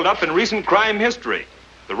daring holdup in recent crime history.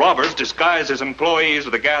 The robbers, disguised as employees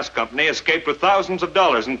of the gas company, escaped with thousands of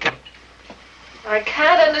dollars in cash. I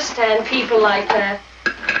can't understand people like that.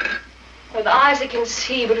 With eyes that can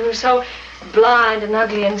see, but who are so blind and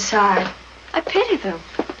ugly inside. I pity them.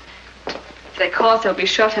 If they're caught, they'll be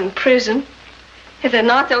shot in prison. If they're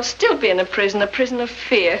not, they'll still be in a prison of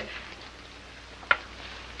fear.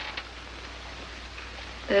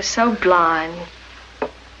 They're so blind.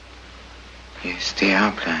 Yes, they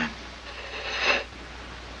are blind.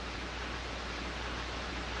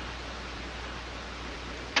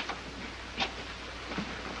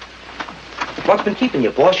 What's been keeping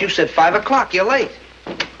you, boss? You said 5 o'clock. You're late.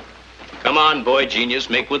 Come on, boy genius.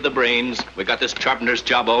 Make with the brains. We got this carpenter's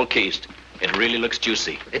job all cased. It really looks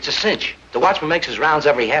juicy. It's a cinch. The watchman makes his rounds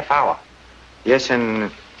every half hour. Yes, and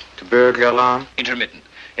the burglar alarm? Intermittent.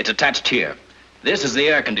 It's attached here. This is the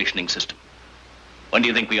air conditioning system. When do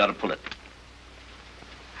you think we ought to pull it?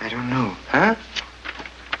 I don't know. Huh?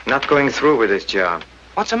 Not going through with this job.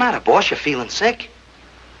 What's the matter, boss? You feeling sick?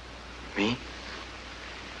 Me?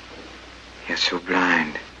 You're so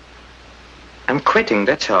blind. I'm quitting,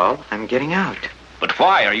 that's all. I'm getting out. But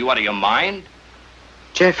why? Are you out of your mind?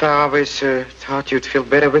 Jeff, I always thought you'd feel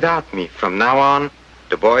better without me. From now on,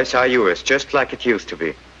 the boys are yours, just like it used to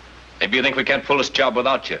be. Maybe you think we can't pull this job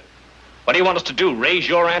without you. What do you want us to do, raise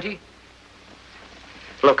your ante?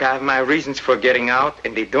 Look, I have my reasons for getting out,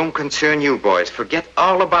 and they don't concern you boys. Forget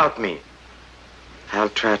all about me. I'll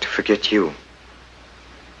try to forget you.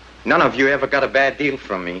 None of you ever got a bad deal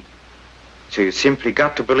from me. So you simply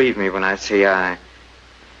got to believe me when I say I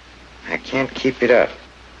can't keep it up.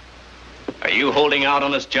 Are you holding out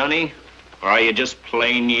on us, Johnny? Or are you just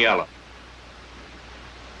plain yellow?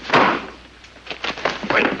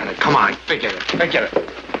 Wait a minute. Come on. Figure it.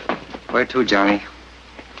 Where to, Johnny?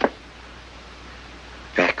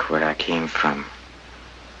 Back where I came from.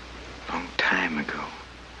 Long time ago.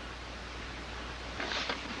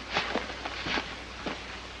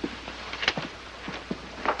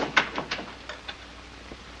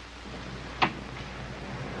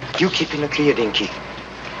 You keep in the clear, Dinky.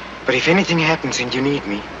 But if anything happens and you need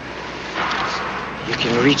me, you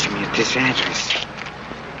can reach me at this address.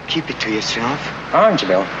 Keep it to yourself.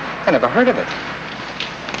 Orangeville? I never heard of it.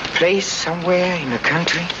 Place somewhere in the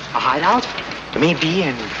country. A hideout? Maybe,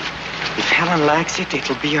 and if Helen likes it,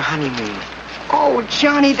 it'll be a honeymoon. Oh,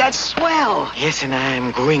 Johnny, that's swell. Yes, and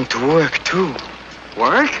I'm going to work, too.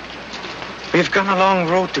 Work? We've gone a long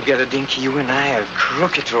road together, Dinky. You and I, a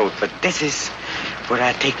crooked road, but this is where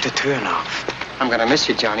I take the turn off. I'm gonna miss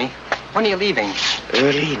you, Johnny. When are you leaving?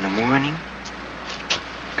 Early in the morning.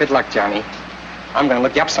 Good luck, Johnny. I'm gonna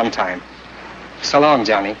look you up sometime. So long,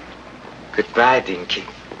 Johnny. Goodbye, Dinky.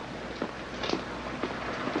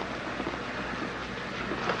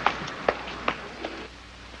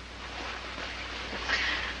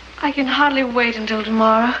 I can hardly wait until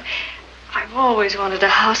tomorrow. I've always wanted a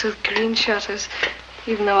house with green shutters.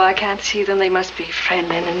 Even though I can't see them, they must be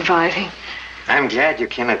friendly and inviting. I'm glad you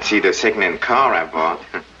cannot see the second-hand car I bought.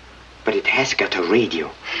 But it has got a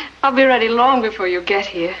radio. I'll be ready long before you get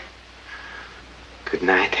here. Good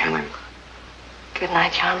night, Helen. Good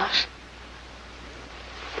night, Janos.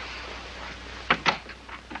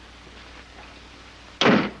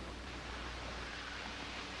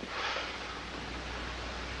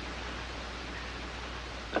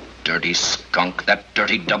 Dirty skunk, that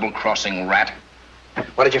dirty double-crossing rat.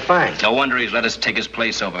 What did you find? No wonder he's let us take his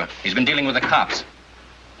place over. He's been dealing with the cops.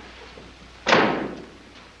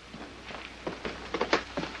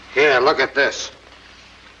 Here, look at this.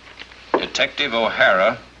 Detective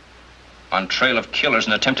O'Hara on trail of killers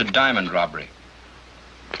in attempted diamond robbery.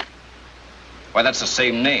 Why, that's the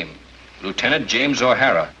same name. Lieutenant James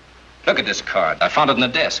O'Hara. Look at this card. I found it in the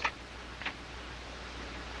desk.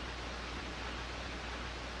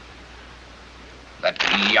 That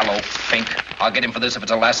yellow fink. I'll get him for this if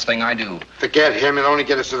it's the last thing I do. Forget him. It'll only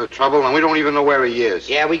get us into trouble, and we don't even know where he is.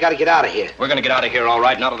 Yeah, we gotta get out of here. We're gonna get out of here all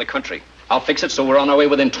right and out of the country. I'll fix it so we're on our way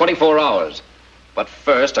within 24 hours. But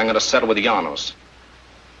first, I'm gonna settle with Janos.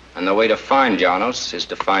 And the way to find Janos is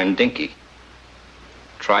to find Dinky.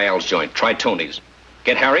 Try Al's joint. Try Tony's.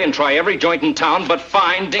 Get Harry and try every joint in town, but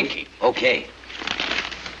find Dinky. Okay.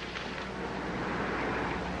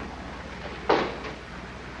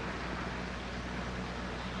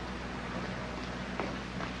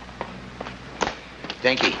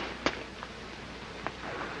 Dinky.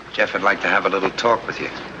 Jeff would like to have a little talk with you.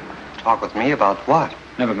 Talk with me about what?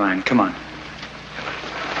 Never mind. Come on.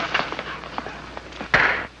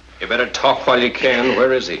 You better talk while you can.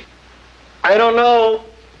 Where is he? I don't know.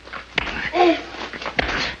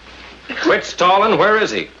 Quit stalling. Where is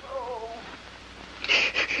he?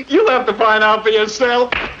 You'll have to find out for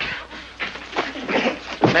yourself.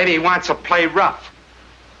 Maybe he wants to play rough.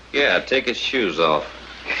 Yeah, take his shoes off.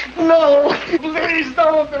 No, please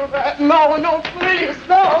don't do that. No, no, please,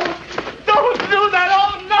 no. Don't do that.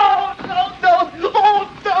 Oh, no, no, don't. Oh,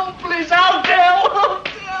 don't, please. I'll tell.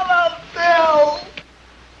 I'll tell.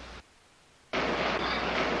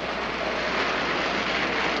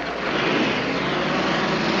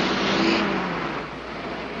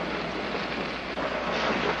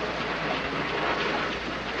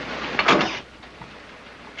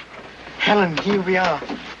 Helen, here we are.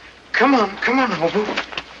 Come on, Hobo.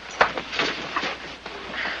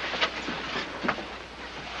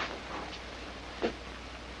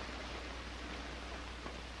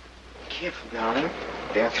 Careful, darling.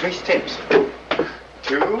 There are 3 steps. 2,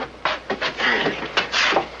 3.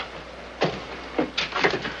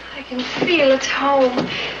 I can feel it's home.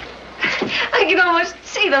 I can almost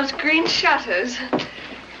see those green shutters.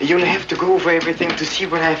 You'll have to go over everything to see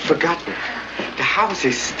what I've forgotten. The house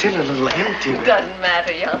is still a little empty. Doesn't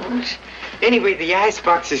matter, Janos. Anyway, the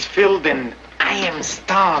icebox is filled and I am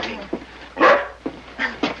starving.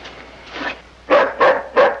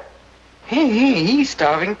 Hey, he's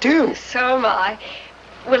starving too. So am I.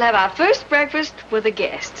 We'll have our first breakfast with a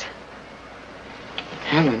guest.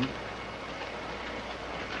 Helen,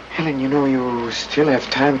 you know you still have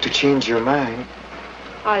time to change your mind.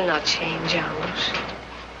 I'll not change, Janos.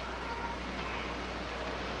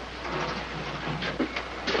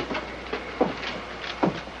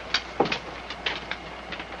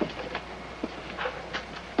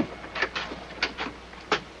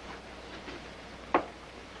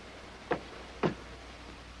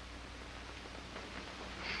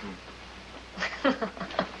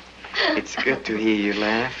 It's good to hear you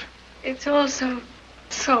laugh. It's all so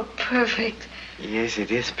perfect. Yes,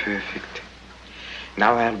 it is perfect.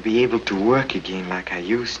 Now I'll be able to work again like I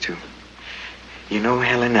used to. You know,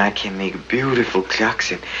 Helen, I can make beautiful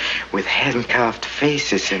clocks with hand-carved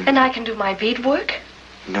faces and... And I can do my beadwork?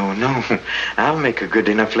 No. I'll make a good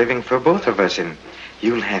enough living for both of us, and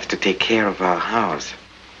You'll have to take care of our house.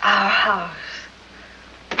 Our house.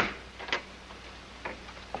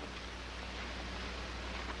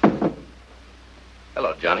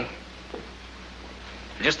 Hello, Johnny.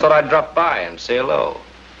 I just thought I'd drop by and say hello.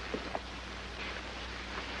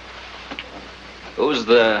 Who's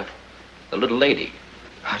the little lady?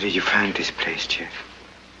 How did you find this place, Jeff?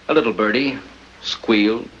 A little birdie.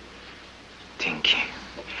 Squealed. Dinky.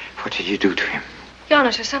 What did you do to him?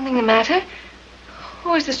 Janos, is something the matter?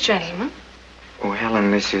 Who is this gentleman? Oh, Helen,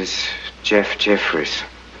 this is Jeff Jeffries.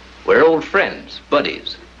 We're old friends,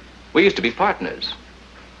 buddies. We used to be partners.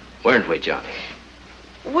 Weren't we, Johnny?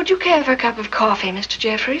 Would you care for a cup of coffee, Mr.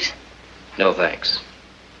 Jeffries? No, thanks.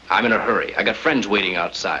 I'm in a hurry. I got friends waiting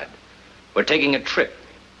outside. We're taking a trip.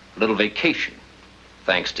 A little vacation.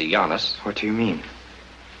 Thanks to Janos. What do you mean?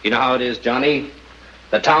 You know how it is, Johnny?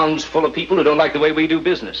 The town's full of people who don't like the way we do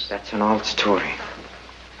business. That's an old story.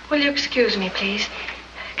 Will you excuse me, please?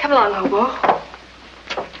 Come along, hobo.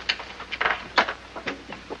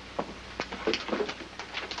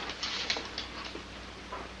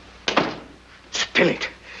 Spill it.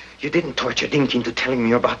 You didn't torture Dinky into telling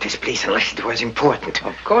me about this place unless it was important.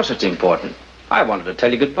 Of course it's important. I wanted to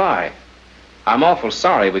tell you goodbye. I'm awful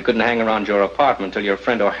sorry we couldn't hang around your apartment till your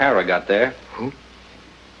friend O'Hara got there. Who?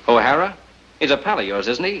 O'Hara? He's a pal of yours,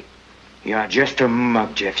 isn't he? You're just a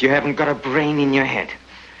mug, Jeff. You haven't got a brain in your head.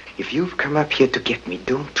 If you've come up here to get me,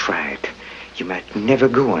 don't try it. You might never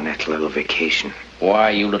go on that little vacation.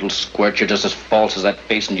 Why, you little squirt, you're just as false as that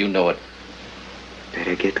face and you know it.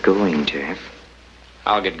 Better get going, Jeff.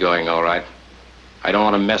 I'll get going, all right. I don't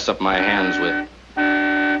want to mess up my hands with...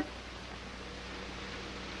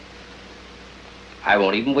 I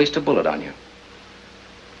won't even waste a bullet on you.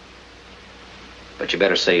 But you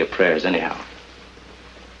better say your prayers anyhow.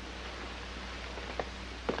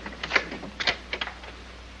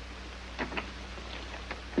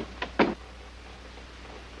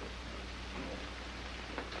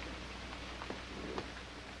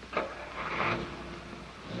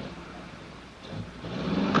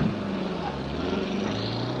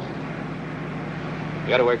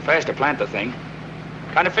 You gotta work fast to plant the thing.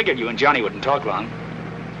 Kind of figured you and Johnny wouldn't talk long.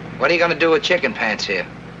 What are you gonna do with Chicken Pants here?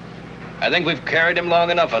 I think we've carried him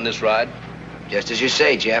long enough on this ride. Just as you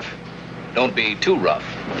say, Jeff. Don't be too rough.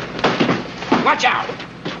 Watch out!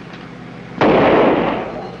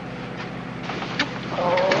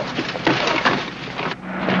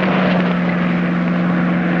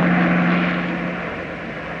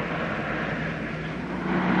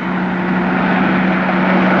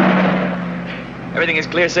 Everything is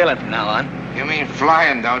clear sailing from now on. You mean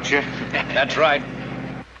flying, don't you? That's right.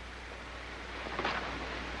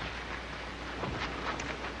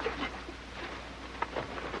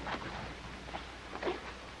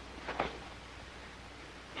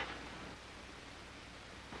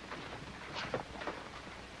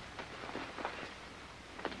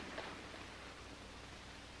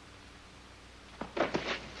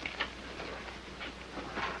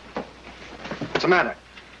 What's the matter?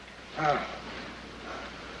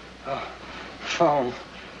 Phone.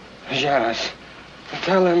 Janos.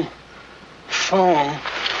 Tell him. Phone.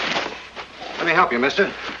 Let me help you,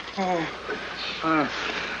 mister.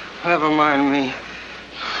 Never mind me.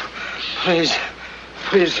 Please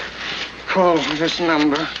call this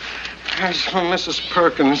number. Ask for Mrs.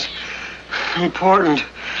 Perkins. Important.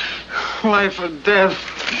 Life or death.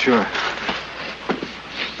 Sure.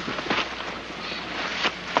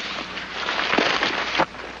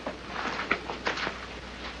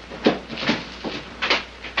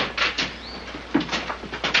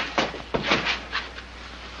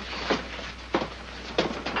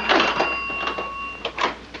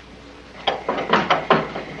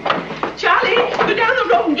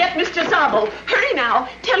 Mr. Szabo, hurry now.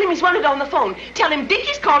 Tell him he's wanted on the phone. Tell him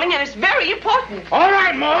Dinky's calling and it's very important. All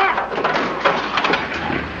right, Ma.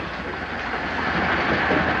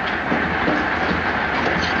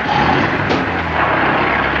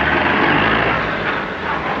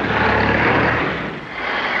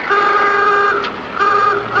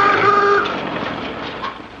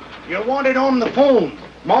 You're wanted on the phone.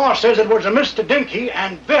 Ma says it was a Mr. Dinky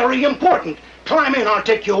and very important. Climb in, I'll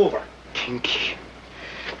take you over. Dinky.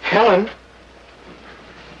 Helen,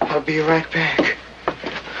 I'll be right back.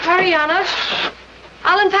 Hurry, Janos.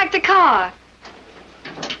 I'll unpack the car.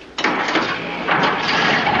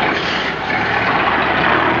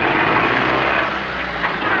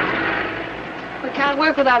 We can't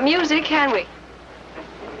work without music, can we?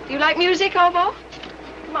 Do you like music, Hobo?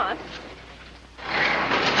 Come on.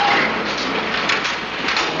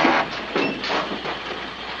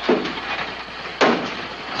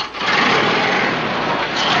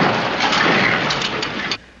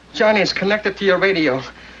 Johnny is connected to your radio.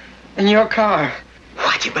 In your car.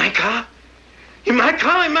 What, in my car? In my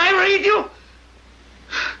car, in my radio?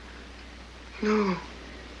 No.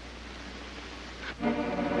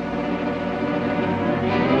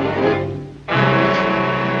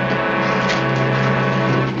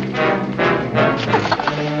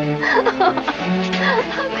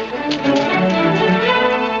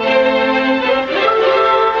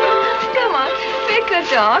 Come on, be a good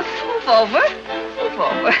dog. Move over. Move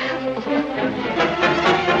over.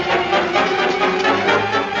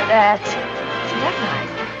 That's it. Isn't that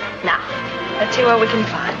nice? Now, let's see what we can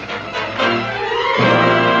find.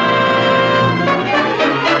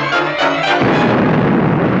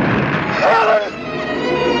 Helen!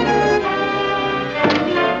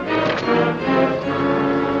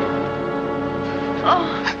 Oh.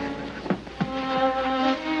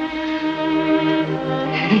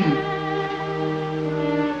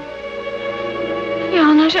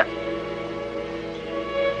 Janos, I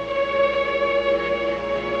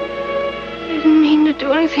didn't mean to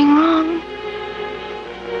do anything wrong.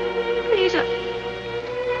 Please, I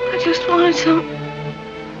just wanted some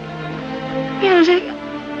music.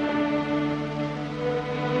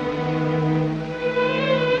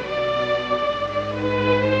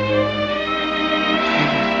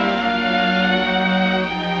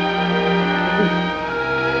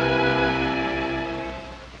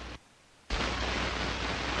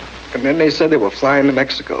 And then they said they were flying to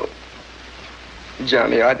Mexico.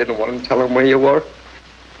 Johnny, I didn't want to tell them where you were.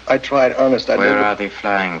 I tried, honest, I didn't. Where are they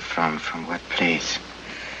flying from? From what place?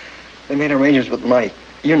 They made arrangements with Mike.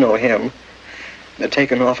 You know him. They're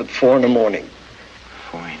taking off at 4 in the morning.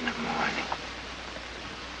 4 in the morning.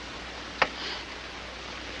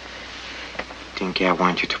 Dinky, I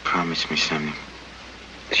want you to promise me something.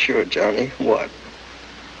 Sure, Johnny. What?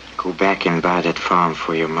 Go back and buy that farm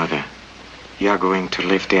for your mother. You're going to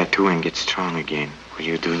live there, too, and get strong again. Will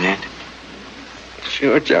you do that?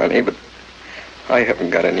 Sure, Johnny, but I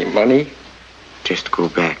haven't got any money. Just go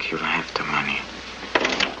back. You'll have the money.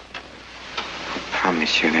 I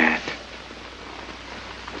promise you that.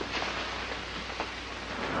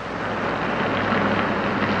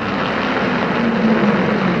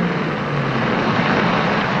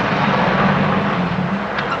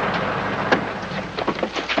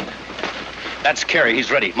 That's Kerry.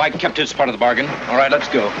 He's ready. Mike kept his part of the bargain. All right, let's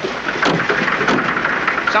go.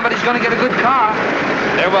 Somebody's gonna get a good car.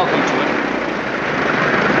 They're welcome to it.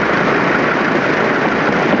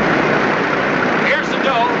 Here's the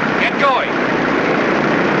dough. Get going.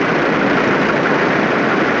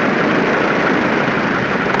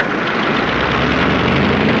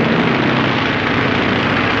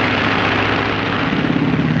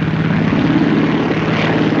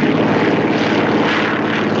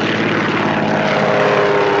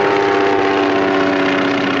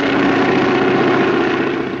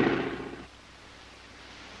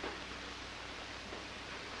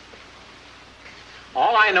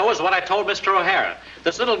 I know is what I told Mr. O'Hara.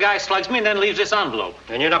 This little guy slugs me and then leaves this envelope.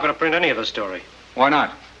 And you're not going to print any of the story. Why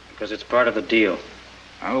not? Because it's part of the deal.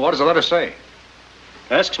 What does the letter say?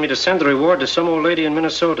 Asks me to send the reward to some old lady in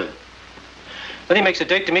Minnesota. Then he makes a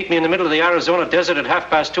date to meet me in the middle of the Arizona desert at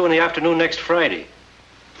 2:30 in the afternoon next Friday.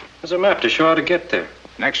 There's a map to show how to get there.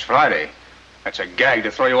 Next Friday? That's a gag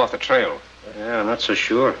to throw you off the trail. Yeah, I'm not so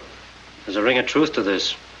sure. There's a ring of truth to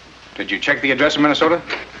this. Did you check the address in Minnesota?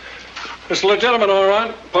 It's legitimate, all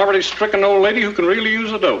right. Poverty-stricken old lady who can really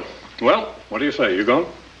use the dough. Well, what do you say? You going?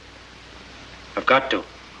 I've got to.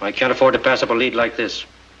 I can't afford to pass up a lead like this.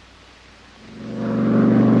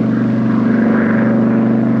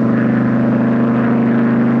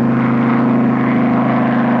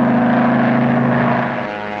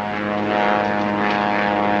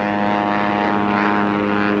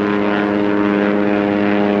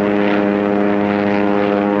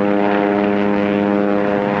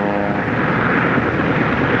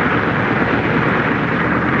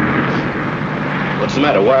 What's the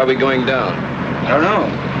matter? Why are we going down? I don't know.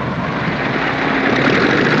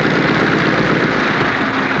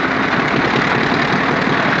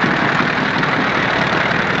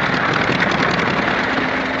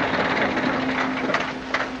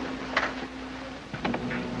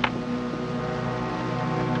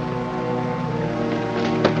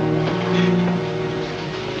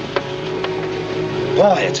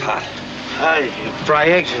 Boy, it's hot. I fry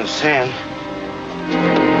eggs in sand.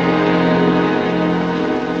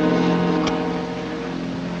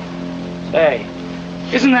 Hey,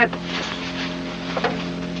 isn't that...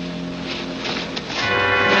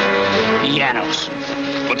 Janos.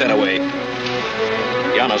 Put that away.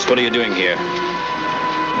 Janos, what are you doing here?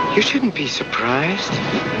 You shouldn't be surprised.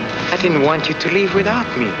 I didn't want you to leave without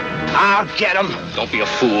me. I'll get him. Don't be a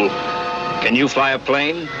fool. Can you fly a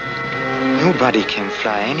plane? Nobody can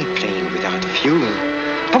fly any plane without fuel.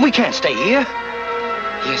 But we can't stay here.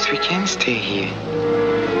 Yes, we can stay here.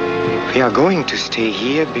 We are going to stay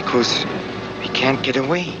here because we can't get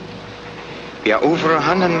away. We are over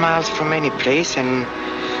 100 miles from any place, and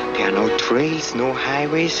there are no trails, no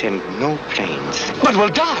highways, and no planes. But we'll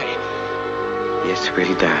die. Yes,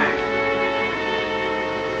 we'll die.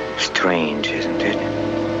 Strange, isn't it?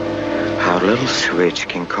 How a little switch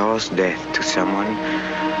can cause death to someone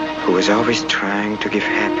who is always trying to give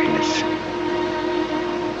happiness.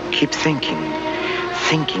 Keep thinking.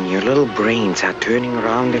 Thinking. Your little brains are turning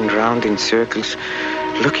round and round in circles,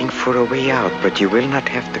 looking for a way out, but you will not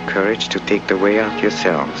have the courage to take the way out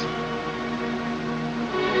yourselves.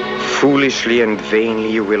 Foolishly and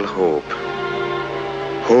vainly you will hope.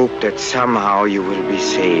 Hope that somehow you will be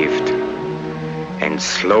saved. And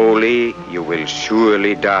slowly you will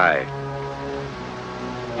surely die.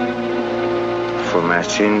 For my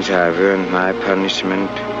sins I have earned my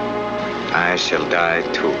punishment. I shall die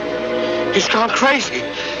too. He's gone crazy.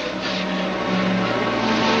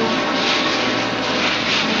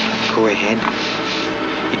 Go ahead.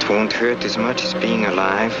 It won't hurt as much as being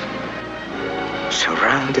alive.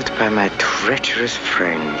 Surrounded by my treacherous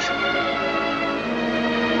friends.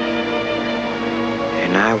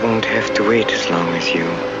 And I won't have to wait as long as you.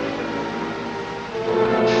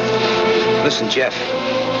 Listen, Jeff.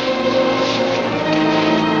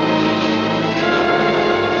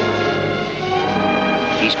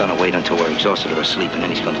 He's gonna wait until we're exhausted or asleep, and then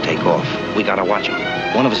he's gonna take off. We gotta watch him.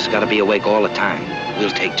 One of us has gotta be awake all the time. We'll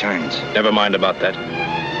take turns. Never mind about that.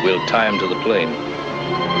 We'll tie him to the plane.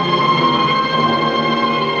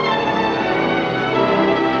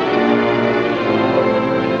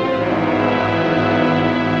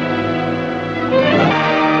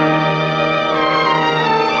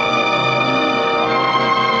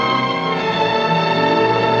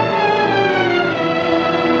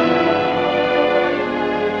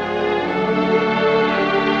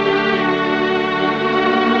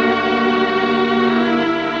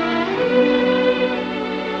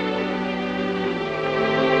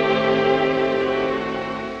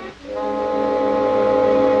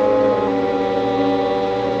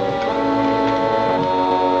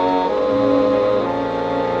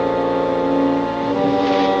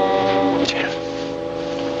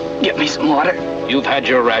 You've had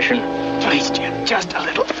your ration. Please, Jim, just a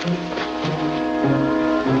little.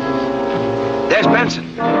 There's Benson.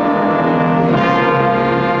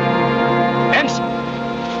 Benson!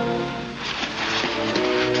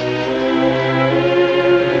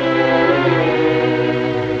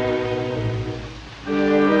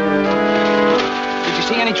 Did you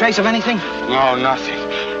see any trace of anything? No, nothing.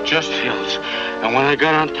 Just hills. And when I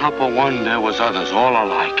got on top of one, there was others, all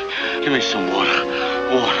alike. Give me some water.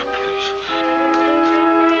 Water, please.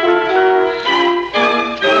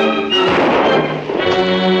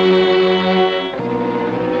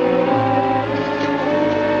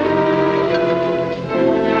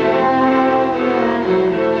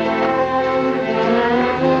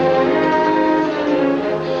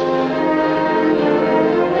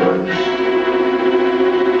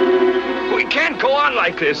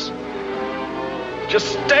 Like this.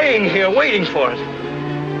 Just staying here waiting for it.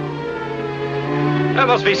 There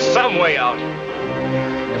must be some way out.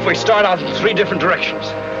 If we start out in 3 different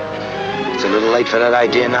directions. It's a little late for that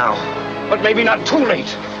idea now. But maybe not too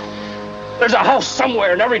late. There's a house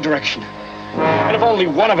somewhere in every direction. And if only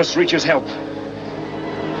one of us reaches help.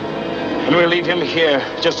 And we'll leave him here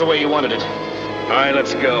just the way you wanted it. All right,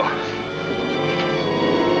 let's go.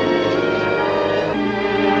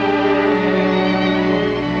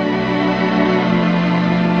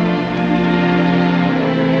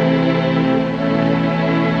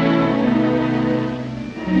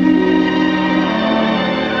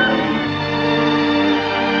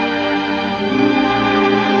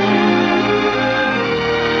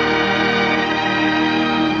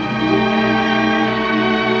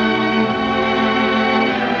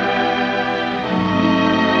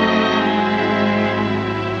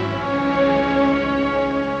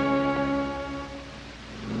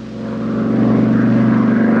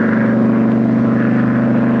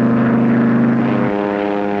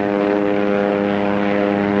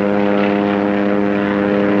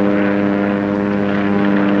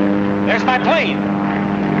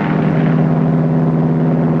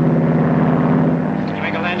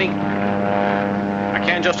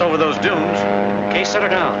 Over those dunes. Okay, set her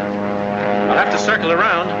down. I'll have to circle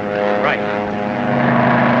around. Right.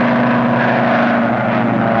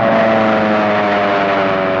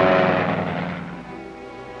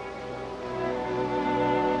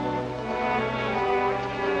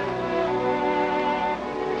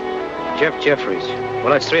 Jeffries. Well,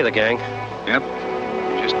 that's 3 of the gang. Yep.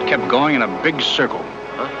 Just kept going in a big circle.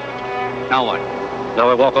 Huh? Now what? Now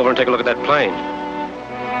we walk over and take a look at that plane.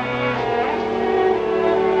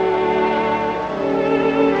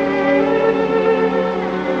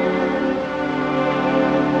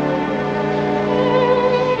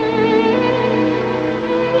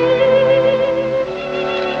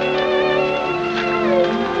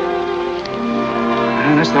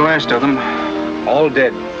 And that's the last of them. All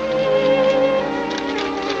dead.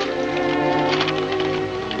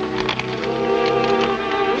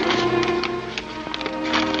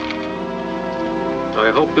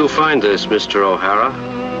 I hope you'll find this, Mr. O'Hara.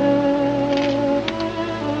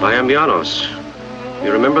 I am Janos.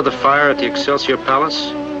 You remember the fire at the Excelsior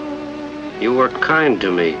Palace? You were kind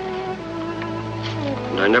to me.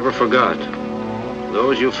 And I never forgot.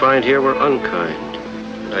 Those you find here were unkind.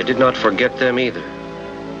 And I did not forget them either.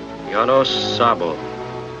 Janos Szabo.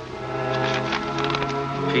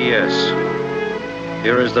 P.S.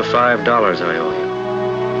 Here is the $5 I owe you.